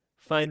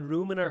find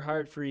room in our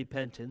heart for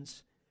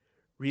repentance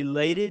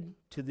related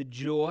to the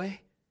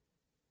joy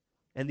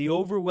and the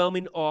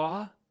overwhelming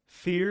awe,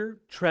 fear,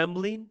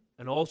 trembling,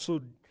 and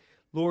also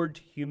Lord,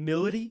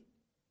 humility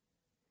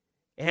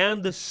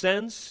and the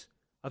sense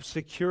of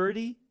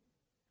security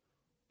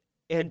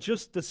and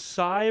just the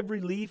sigh of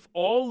relief,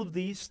 all of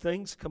these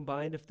things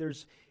combined, if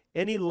there's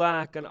any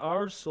lack in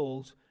our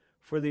souls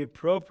for the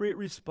appropriate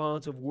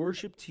response of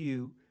worship to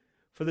you,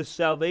 for the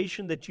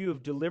salvation that you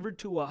have delivered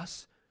to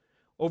us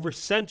over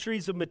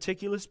centuries of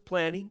meticulous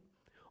planning,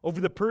 over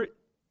the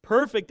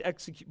perfect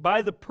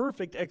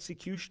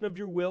execution of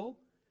your will,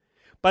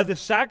 by the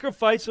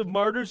sacrifice of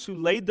martyrs who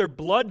laid their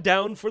blood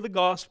down for the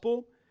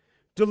gospel,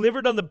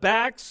 delivered on the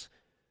backs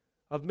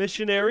of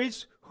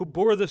missionaries who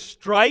bore the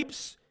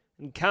stripes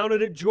and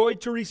counted it joy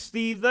to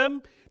receive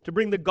them, to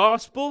bring the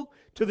gospel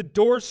to the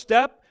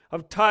doorstep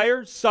of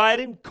Tyre,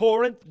 Sidon,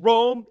 Corinth,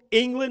 Rome,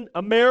 England,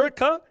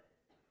 America.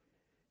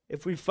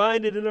 If we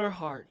find it in our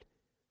heart,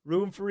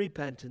 room for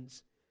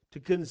repentance, to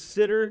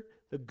consider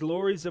the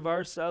glories of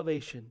our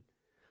salvation,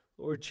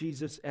 Lord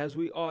Jesus, as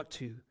we ought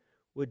to,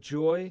 with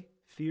joy,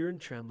 fear, and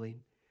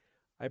trembling,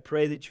 I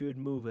pray that you would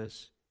move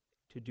us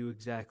to do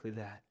exactly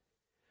that.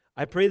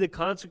 I pray the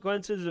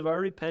consequences of our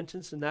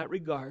repentance in that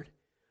regard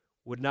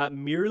would not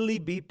merely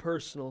be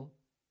personal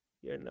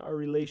in our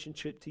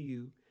relationship to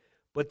you,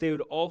 but they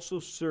would also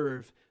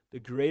serve the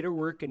greater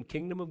work and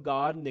kingdom of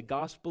God and the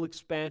gospel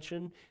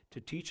expansion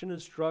to teach and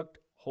instruct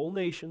whole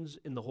nations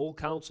in the whole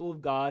counsel of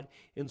God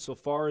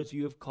insofar as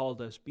you have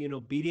called us, being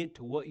obedient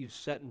to what you've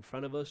set in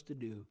front of us to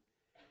do.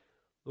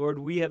 Lord,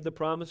 we have the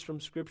promise from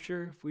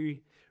Scripture. If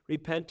we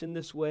repent in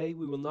this way,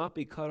 we will not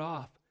be cut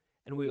off,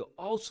 and we will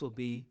also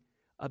be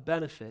a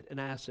benefit, an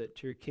asset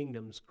to your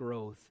kingdom's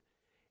growth.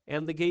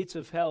 And the gates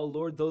of hell,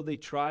 Lord, though they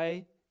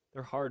try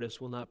their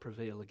hardest, will not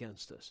prevail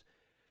against us.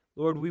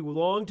 Lord, we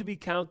long to be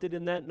counted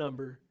in that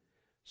number,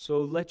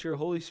 so let your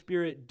Holy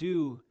Spirit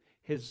do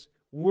his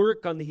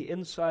work on the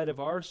inside of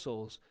our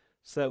souls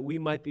so that we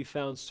might be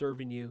found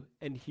serving you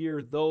and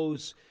hear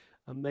those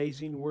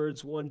amazing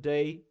words one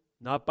day,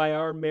 not by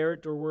our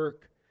merit or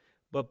work,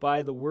 but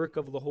by the work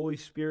of the Holy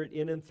Spirit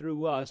in and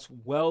through us.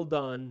 Well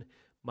done,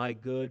 my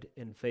good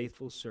and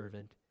faithful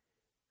servant.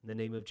 In the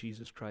name of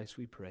Jesus Christ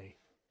we pray.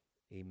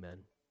 Amen.